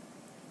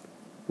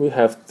 we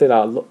have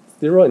theta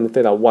 0 and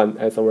theta 1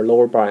 as our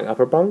lower bound and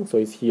upper bound, so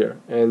it's here.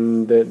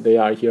 And they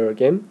are here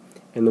again.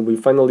 And we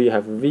finally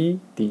have v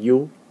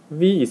du.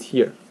 V is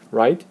here,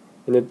 right?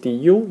 And the du,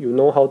 you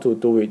know how to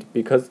do it,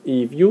 because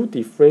if you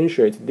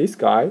differentiate this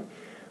guy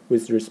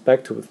with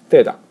respect to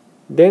theta,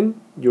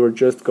 then you're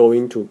just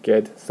going to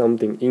get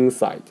something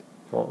inside.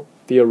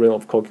 Theorem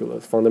of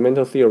calculus,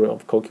 fundamental theorem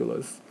of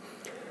calculus.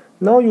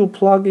 Now you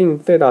plug in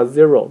theta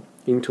 0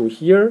 into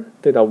here,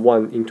 theta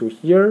 1 into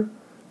here.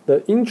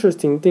 The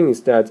interesting thing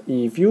is that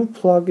if you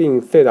plug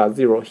in theta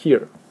 0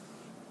 here,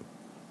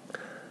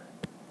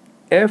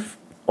 f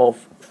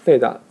of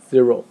theta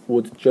 0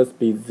 would just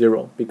be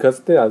 0, because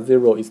theta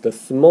 0 is the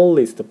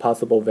smallest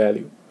possible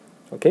value.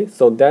 Okay,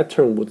 so that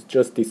term would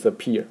just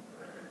disappear.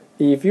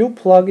 If you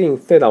plug in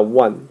theta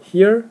 1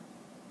 here,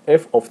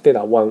 f of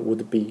theta 1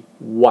 would be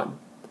 1.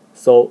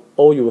 So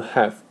all you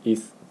have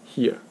is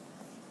here.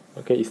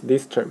 Okay, is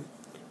this term,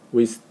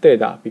 with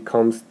theta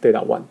becomes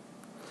theta 1.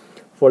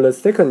 For the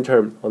second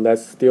term,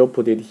 let's still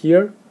put it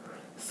here.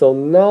 So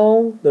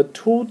now the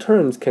two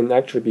terms can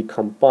actually be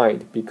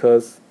combined,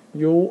 because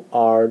you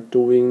are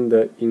doing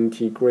the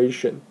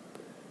integration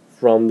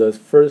from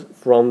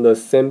the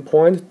same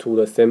point to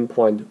the same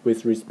point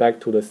with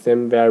respect to the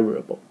same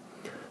variable.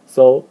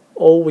 So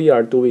all we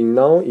are doing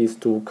now is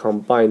to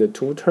combine the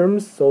two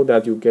terms so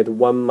that you get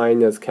 1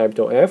 minus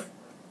capital F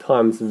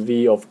times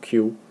V of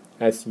Q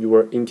as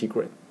your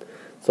integrand.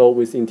 So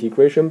with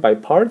integration by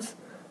parts,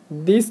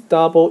 this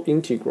double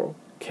integral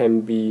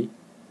can be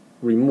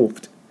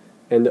removed,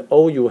 and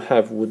all you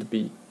have would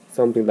be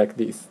something like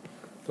this.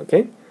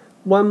 Okay,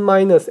 1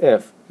 minus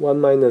F,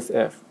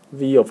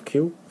 V of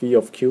Q, V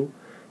of Q.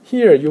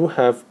 Here you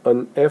have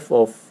an F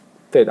of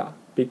theta,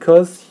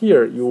 because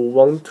here you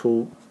want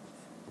to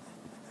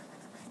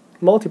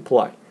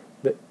multiply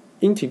the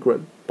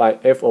integrand by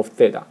f of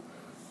theta.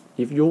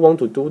 If you want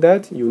to do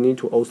that, you need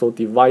to also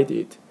divide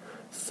it,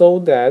 so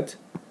that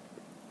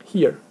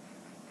here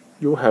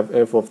you have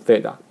f of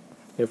theta,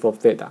 f of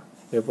theta,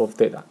 f of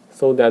theta,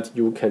 so that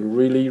you can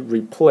really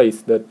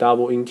replace the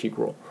double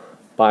integral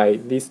by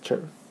this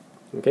term,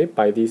 okay,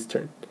 by this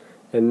term.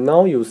 And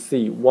now you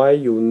see why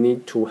you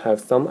need to have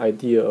some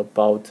idea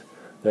about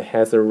the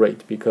hazard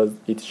rate, because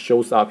it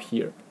shows up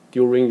here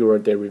during your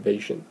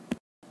derivation.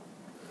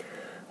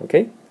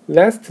 Okay,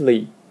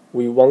 lastly,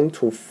 we want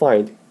to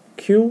find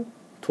Q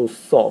to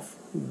solve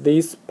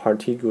this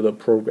particular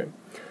program.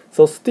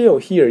 So still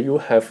here you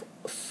have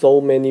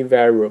so many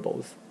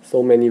variables,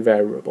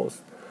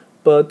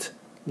 but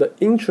the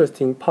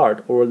interesting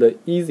part, or the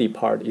easy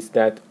part, is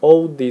that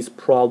all these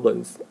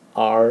problems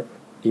are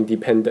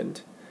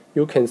independent.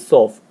 You can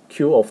solve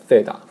Q of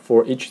theta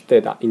for each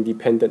theta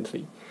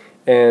independently.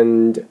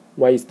 And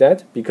why is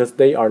that? Because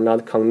they are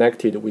not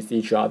connected with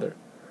each other.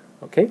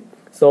 Okay,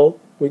 so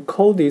we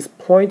call this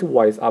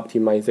point-wise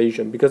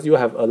optimization because you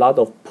have a lot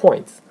of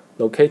points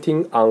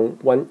locating on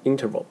one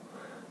interval.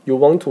 You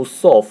want to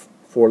solve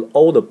for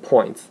all the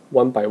points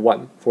one by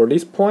one. For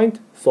this point,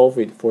 solve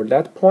it. For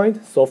that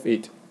point, solve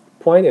it.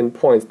 Point and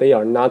points, they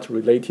are not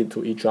related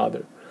to each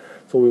other.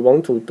 So we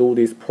want to do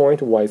this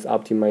point-wise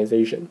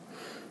optimization.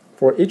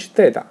 For each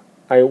theta,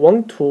 I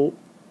want to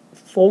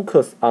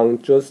focus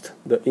on just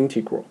the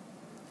integral.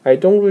 I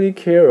don't really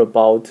care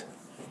about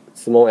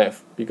small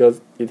f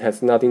because it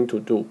has nothing to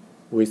do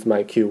with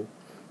my q.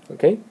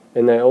 Okay?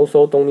 And I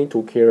also don't need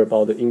to care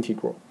about the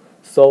integral.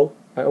 So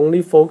I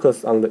only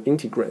focus on the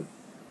integrand.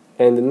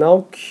 And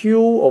now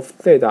q of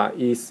theta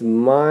is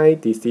my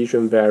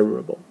decision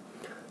variable.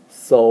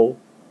 So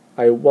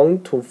I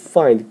want to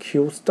find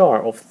q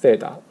star of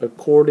theta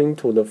according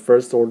to the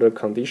first order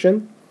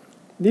condition.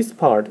 This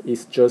part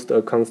is just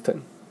a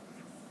constant.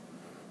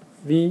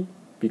 V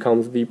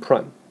becomes V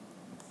prime.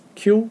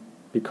 Q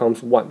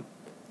becomes 1.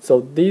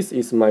 So this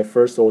is my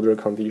first order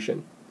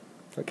condition.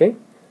 Okay?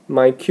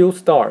 My q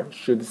star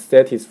should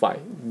satisfy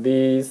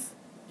this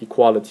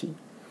equality.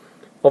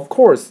 Of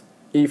course,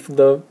 if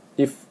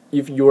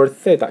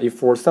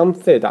for some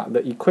theta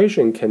the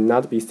equation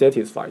cannot be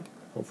satisfied,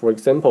 for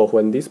example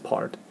when this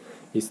part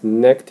is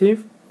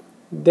negative,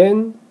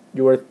 then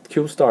your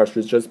q star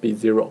should just be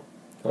 0.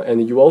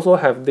 And you also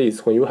have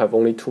this when you have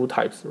only two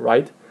types,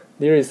 right?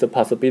 There is a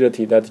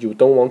possibility that you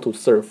don't want to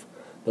serve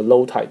the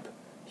low type.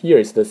 Here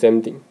is the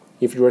same thing.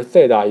 If your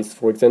theta is,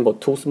 for example,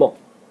 too small,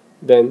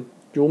 then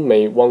you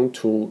may want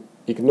to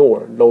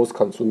ignore those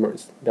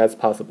consumers. That's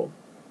possible.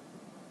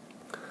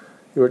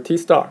 Your T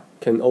star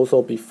can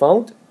also be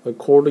found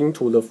according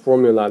to the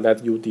formula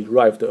that you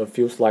derived a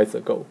few slides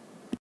ago.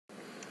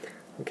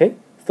 Okay,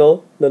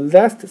 so the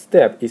last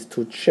step is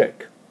to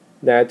check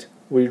that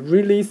we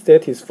really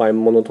satisfy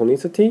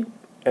monotonicity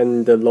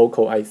and the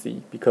local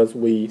IC because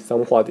we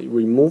somewhat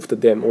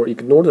removed them or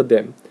ignored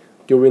them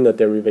during the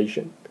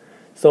derivation.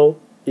 So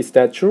is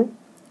that true?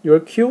 Your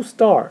Q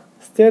star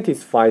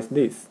satisfies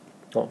this.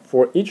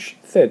 For each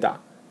theta,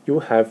 you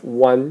have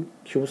one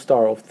Q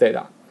star of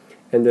theta,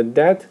 and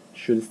that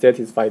should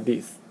satisfy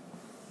this.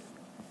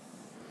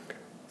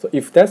 So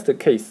if that's the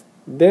case,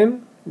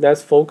 then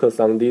let's focus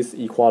on this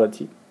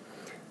equality.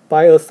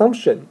 By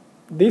assumption,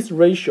 this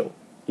ratio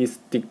is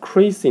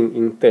decreasing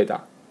in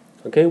theta.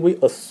 Okay, we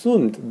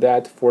assumed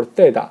that for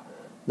theta,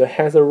 the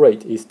hazard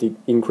rate is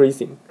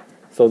increasing.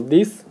 So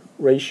this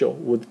ratio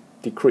would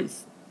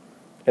decrease.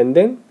 And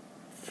then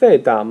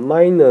theta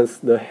minus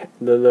the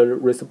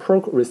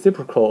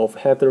reciprocal of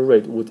hazard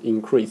rate would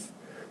increase.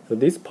 So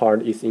this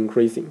part is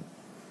increasing.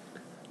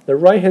 The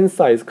right-hand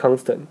side is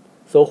constant.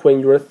 So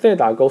when your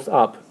theta goes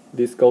up,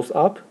 this goes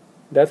up.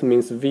 That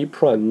means V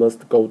prime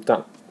must go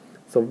down.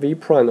 So V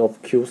prime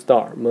of Q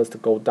star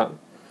must go down.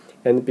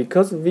 And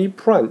because V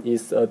prime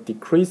is a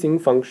decreasing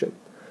function,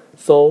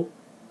 so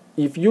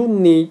if you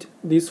need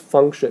this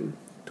function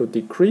to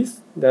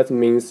decrease, that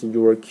means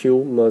your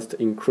Q must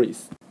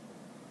increase.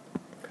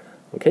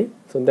 Okay,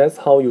 so that's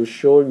how you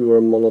show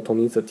your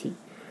monotonicity.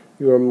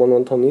 Your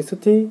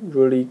monotonicity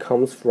really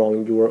comes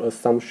from your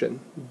assumption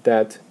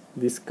that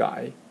this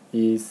guy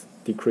is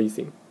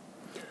decreasing.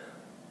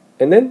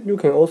 And then you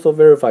can also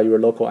verify your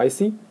local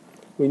IC.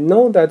 We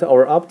know that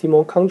our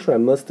optimal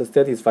contract must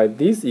satisfy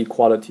this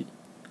equality.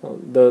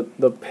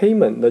 The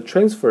payment, the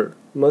transfer,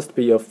 must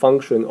be a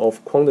function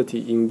of quantity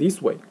in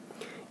this way.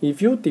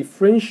 If you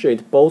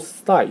differentiate both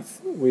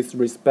sides with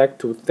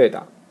respect to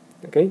theta,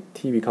 okay,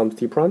 T becomes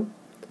T prime.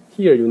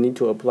 Here you need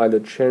to apply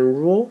the chain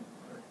rule.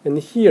 And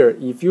here,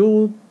 if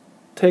you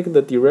take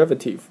the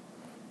derivative,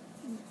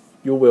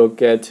 you will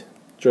get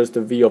just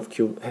V of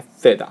Q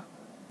theta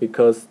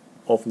because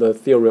of the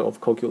theorem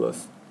of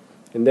calculus.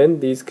 And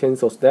then this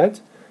cancels that.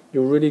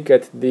 You really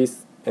get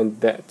this and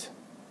that.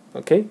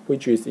 Okay,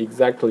 which is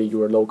exactly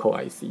your local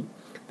IC.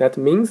 That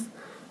means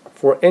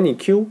for any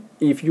Q,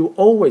 if you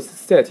always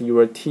set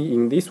your T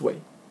in this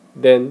way,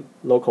 then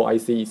local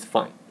IC is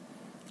fine.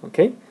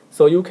 Okay,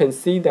 so you can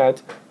see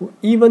that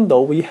even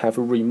though we have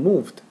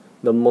removed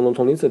the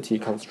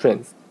monotonicity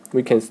constraints,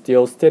 we can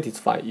still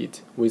satisfy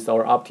it with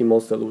our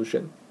optimal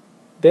solution.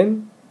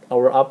 Then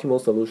our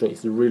optimal solution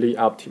is really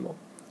optimal.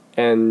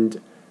 And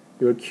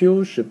your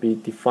Q should be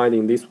defined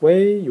in this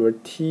way, your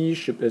T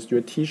should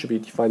be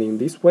defined in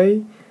this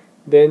way,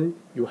 then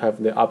you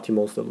have the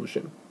optimal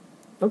solution.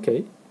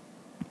 Okay.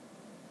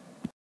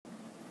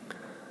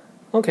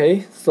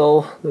 Okay,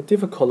 so the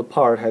difficult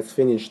part has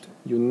finished.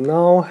 You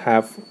now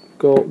have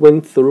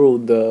went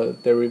through the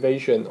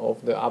derivation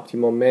of the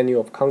optimal menu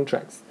of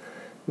contracts.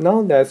 Now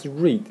let's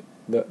read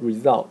the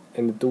result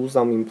and do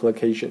some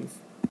implications.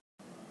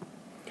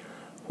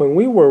 When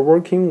we were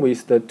working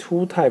with the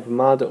two-type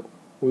model,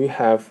 we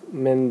have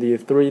mainly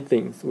three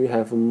things. We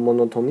have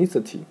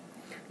monotonicity,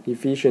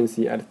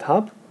 efficiency at the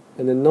top,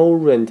 and no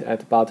rent at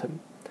the bottom.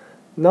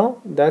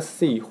 Now let's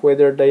see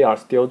whether they are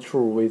still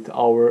true with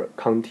our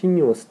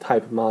continuous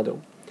type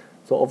model.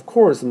 So of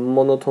course,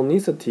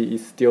 monotonicity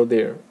is still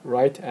there,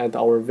 right, at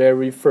our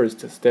very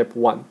first step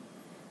 1,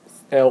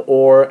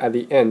 or at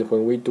the end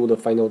when we do the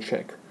final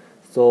check.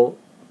 So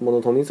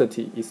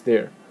monotonicity is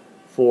there.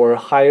 For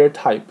higher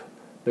type,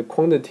 the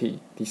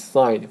quantity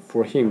decided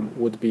for him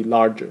would be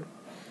larger.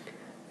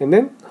 And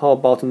then how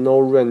about no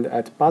rand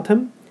at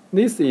bottom?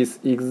 This is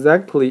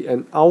exactly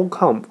an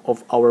outcome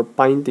of our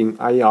binding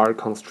IR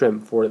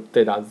constraint for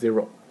theta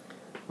 0.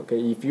 Okay,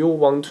 if you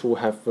want to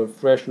have a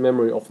fresh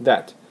memory of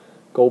that,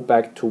 go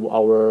back to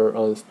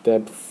our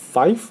step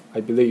 5, I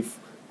believe.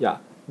 Yeah,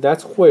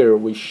 that's where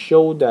we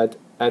show that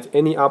at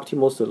any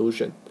optimal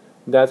solution,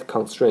 that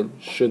constraint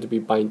should be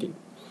binding.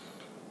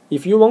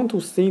 If you want to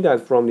see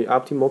that from the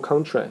optimal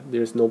contract,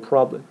 there's no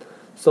problem.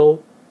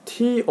 So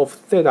T of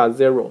theta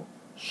 0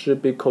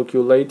 should be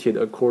calculated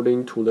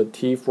according to the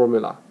T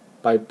formula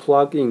by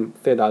plugging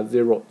theta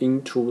 0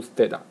 into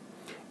theta.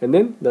 And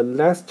then the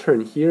last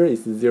term here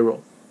is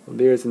 0.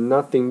 There is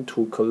nothing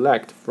to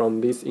collect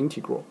from this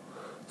integral.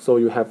 So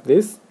you have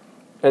this,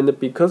 and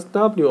because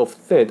W of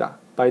theta,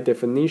 by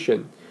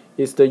definition,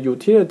 is the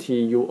utility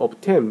you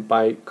obtain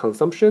by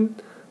consumption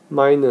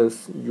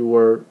minus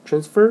your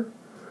transfer,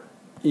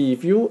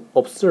 if you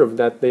observe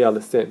that they are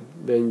the same,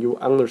 then you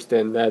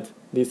understand that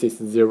this is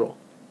 0.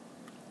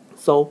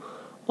 So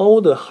all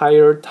the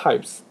higher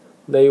types,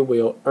 they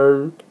will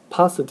earn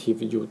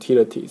positive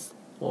utilities,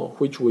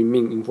 which we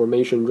mean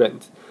information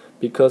rent,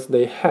 because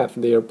they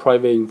have their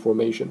private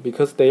information,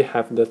 because they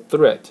have the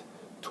threat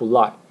to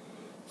lie.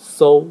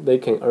 So they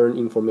can earn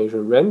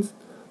information rent,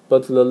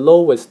 but the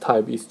lowest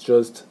type is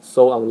just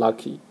so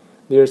unlucky.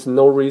 There's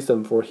no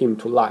reason for him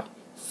to lie.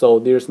 So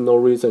there's no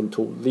reason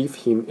to leave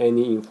him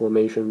any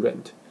information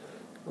rent.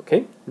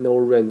 Okay, no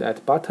rent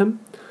at bottom.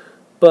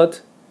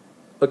 But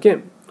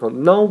again,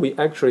 now we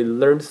actually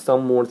learned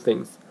some more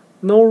things.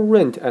 No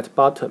rent at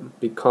bottom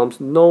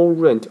becomes no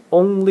rent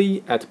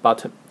only at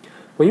bottom.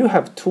 When you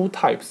have two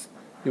types,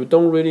 you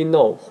don't really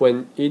know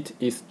when it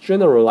is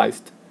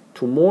generalized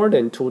to more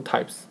than two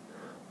types.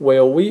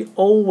 Will we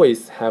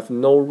always have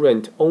no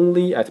rent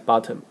only at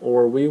bottom,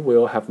 or we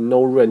will have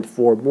no rent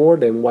for more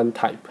than one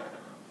type,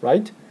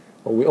 right?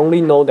 We only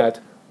know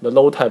that the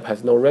low type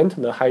has no rent,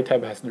 the high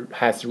type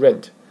has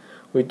rent.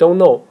 We don't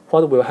know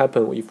what will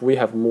happen if we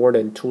have more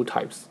than two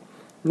types.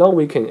 Now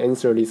we can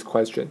answer this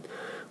question.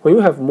 When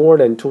you have more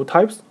than two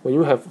types, when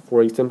you have,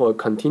 for example, a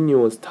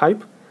continuous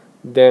type,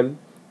 then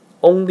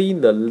only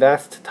the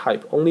last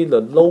type, only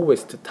the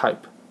lowest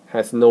type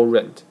has no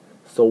rent.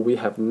 So we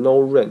have no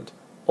rent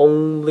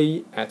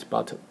only at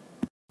bottom.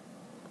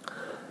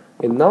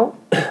 And now,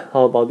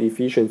 how about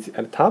efficiency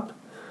at top?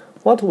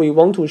 What we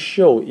want to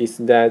show is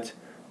that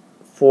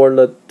for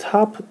the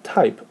top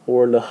type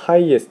or the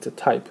highest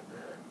type,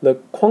 the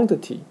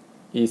quantity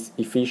is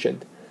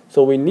efficient.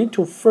 So we need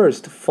to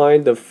first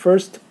find the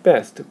first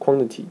best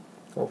quantity,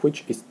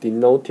 which is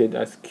denoted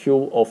as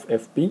Q of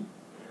FB,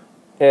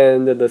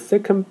 and the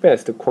second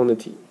best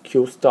quantity,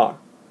 Q star.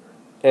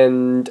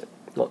 And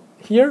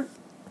here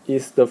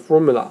is the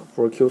formula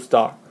for Q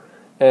star.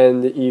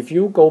 And if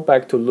you go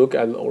back to look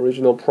at the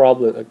original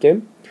problem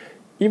again,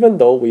 even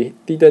though we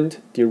didn't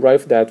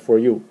derive that for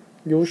you,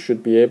 you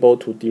should be able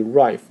to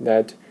derive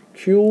that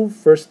Q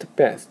first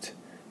best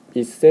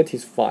is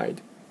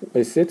satisfying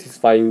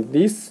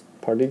this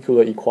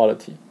particular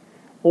equality.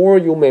 Or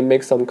you may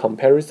make some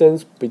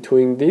comparisons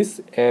between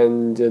this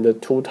and the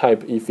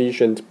two-type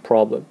efficient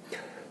problem.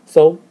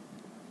 So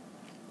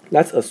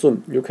let's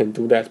assume you can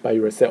do that by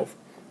yourself.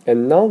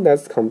 And now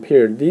let's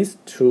compare these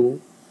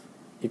two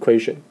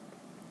equations.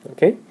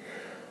 Okay?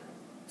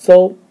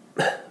 So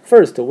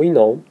first we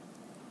know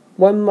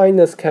 1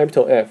 minus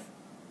capital F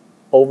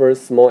over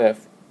small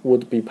f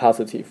would be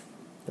positive.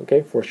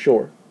 Okay, for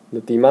sure.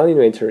 The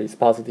denominator is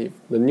positive,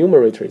 the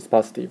numerator is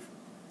positive,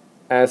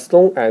 as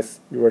long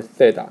as your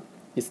theta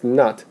is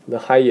not the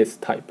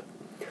highest type.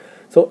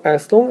 So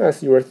as long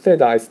as your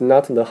theta is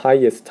not the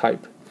highest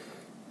type,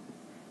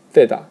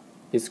 theta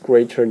is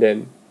greater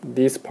than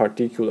this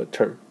particular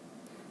term.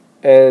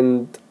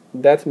 And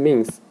that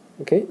means,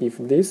 okay, if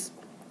this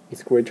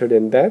is greater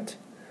than that,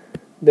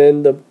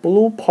 then the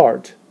blue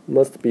part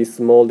must be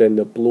smaller than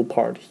the blue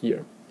part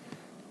here.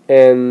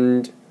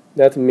 And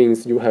that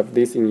means you have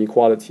this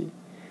inequality.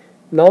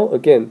 Now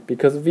again,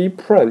 because V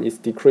prime is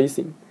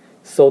decreasing,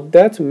 so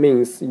that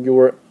means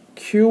your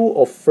Q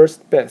of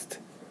first best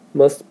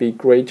must be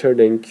greater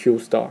than Q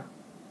star.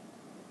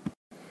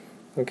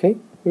 Okay,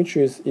 which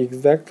is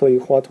exactly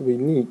what we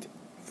need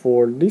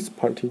for this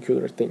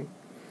particular thing.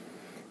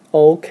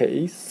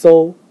 Okay,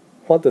 so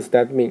what does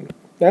that mean?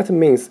 That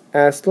means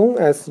as long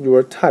as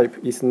your type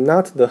is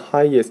not the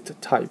highest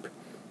type,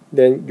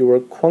 then your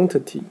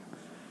quantity,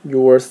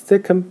 your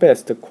second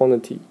best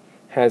quantity,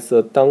 has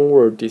a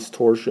downward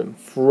distortion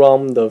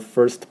from the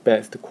first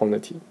best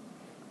quantity.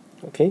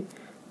 Okay,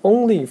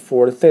 only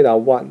for theta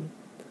 1,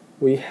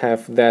 we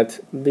have that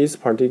this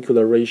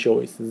particular ratio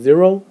is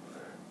 0,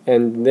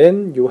 and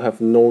then you have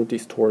no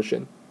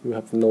distortion. You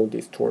have no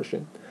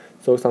distortion.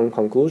 So some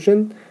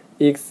conclusion,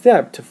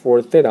 except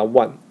for theta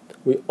 1,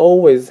 we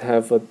always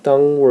have a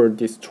downward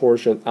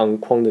distortion on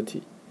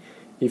quantity.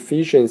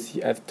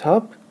 Efficiency at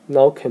top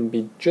now can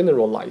be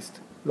generalized.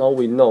 Now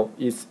we know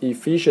it's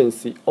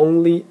efficiency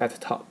only at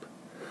top.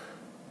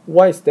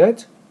 Why is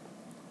that?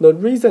 The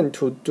reason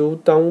to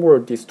do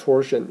downward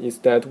distortion is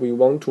that we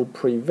want to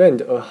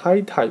prevent a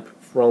high type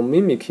from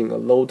mimicking a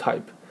low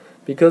type.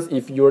 Because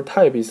if your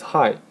type is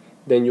high,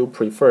 then you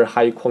prefer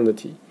high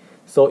quantity.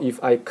 So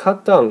if I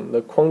cut down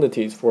the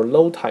quantities for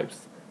low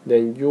types,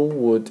 then you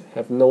would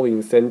have no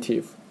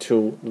incentive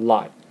to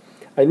lie.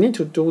 I need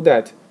to do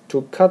that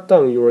to cut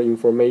down your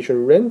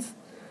information rents,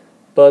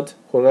 but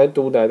when I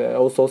do that, I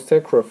also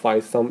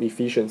sacrifice some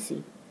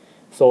efficiency.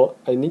 So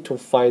I need to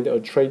find a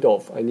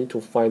trade-off. I need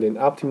to find an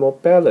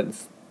optimal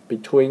balance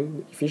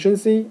between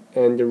efficiency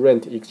and the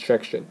rent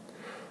extraction.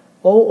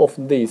 All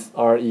of these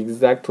are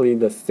exactly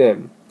the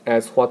same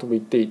as what we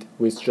did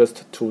with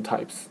just two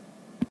types.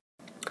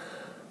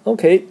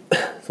 Okay,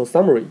 so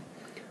summary.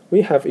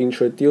 We have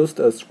introduced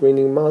a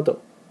screening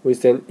model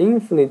with an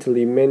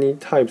infinitely many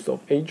types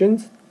of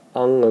agents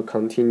on a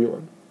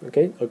continuum.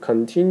 Okay, a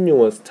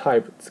continuous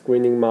type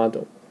screening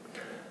model.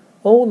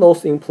 All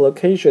those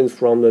implications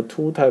from the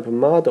two-type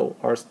model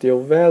are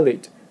still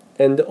valid,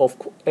 and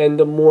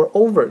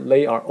moreover,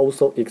 they are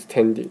also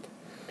extended.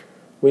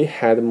 We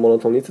had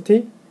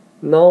monotonicity.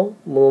 Now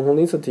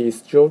monotonicity is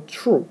still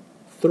true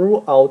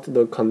throughout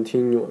the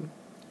continuum.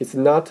 It's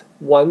not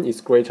one is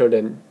greater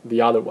than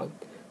the other one.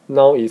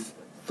 Now it's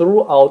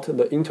throughout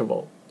the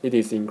interval, it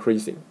is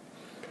increasing.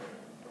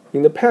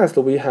 In the past,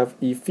 we have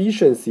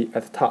efficiency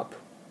at top.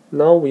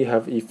 Now we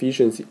have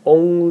efficiency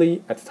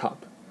only at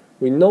top.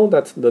 We know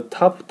that the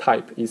top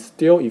type is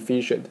still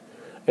efficient,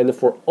 and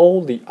for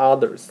all the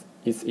others,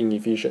 it's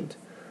inefficient.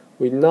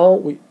 In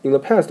the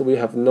past, we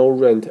have no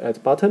rent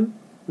at bottom.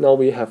 Now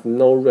we have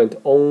no rent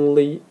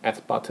only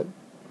at bottom.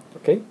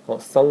 Okay,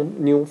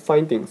 some new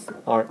findings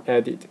are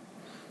added.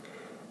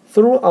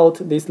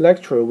 Throughout this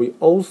lecture, we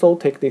also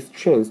take this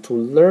chance to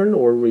learn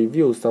or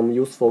review some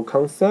useful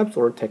concepts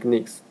or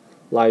techniques,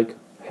 like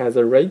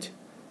hazard rate,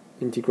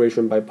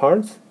 integration by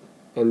parts,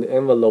 and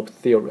envelope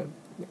theorem.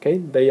 Okay,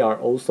 they are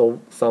also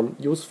some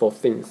useful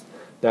things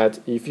that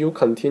if you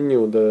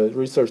continue the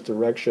research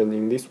direction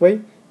in this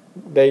way,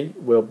 they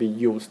will be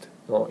used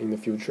in the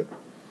future.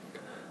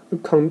 A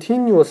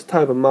continuous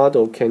type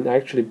model can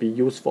actually be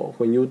useful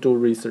when you do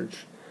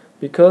research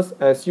because,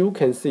 as you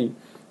can see,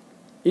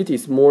 it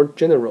is more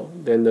general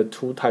than the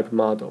two-type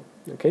model.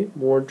 Okay,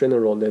 more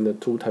general than the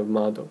two-type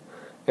model,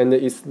 and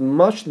it's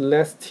much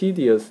less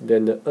tedious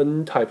than the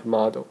n-type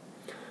model.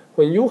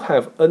 When you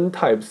have n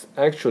types,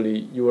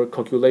 actually your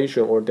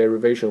calculation or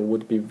derivation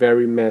would be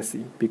very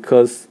messy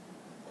because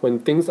when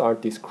things are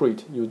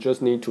discrete, you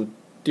just need to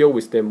deal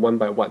with them one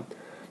by one.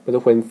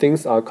 But when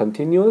things are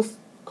continuous,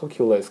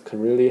 calculus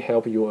can really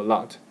help you a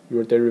lot.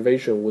 Your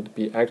derivation would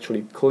be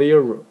actually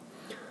clearer.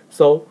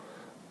 So,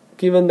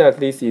 given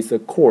that this is a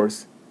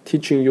course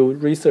teaching you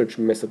research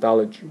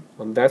methodology,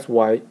 and that's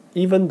why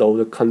even though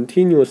the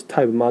continuous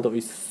type model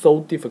is so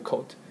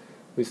difficult,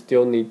 we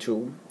still need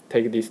to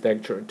take this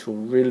lecture to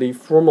really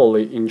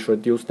formally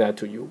introduce that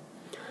to you.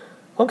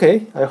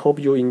 Okay, I hope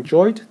you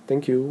enjoyed.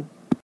 Thank you.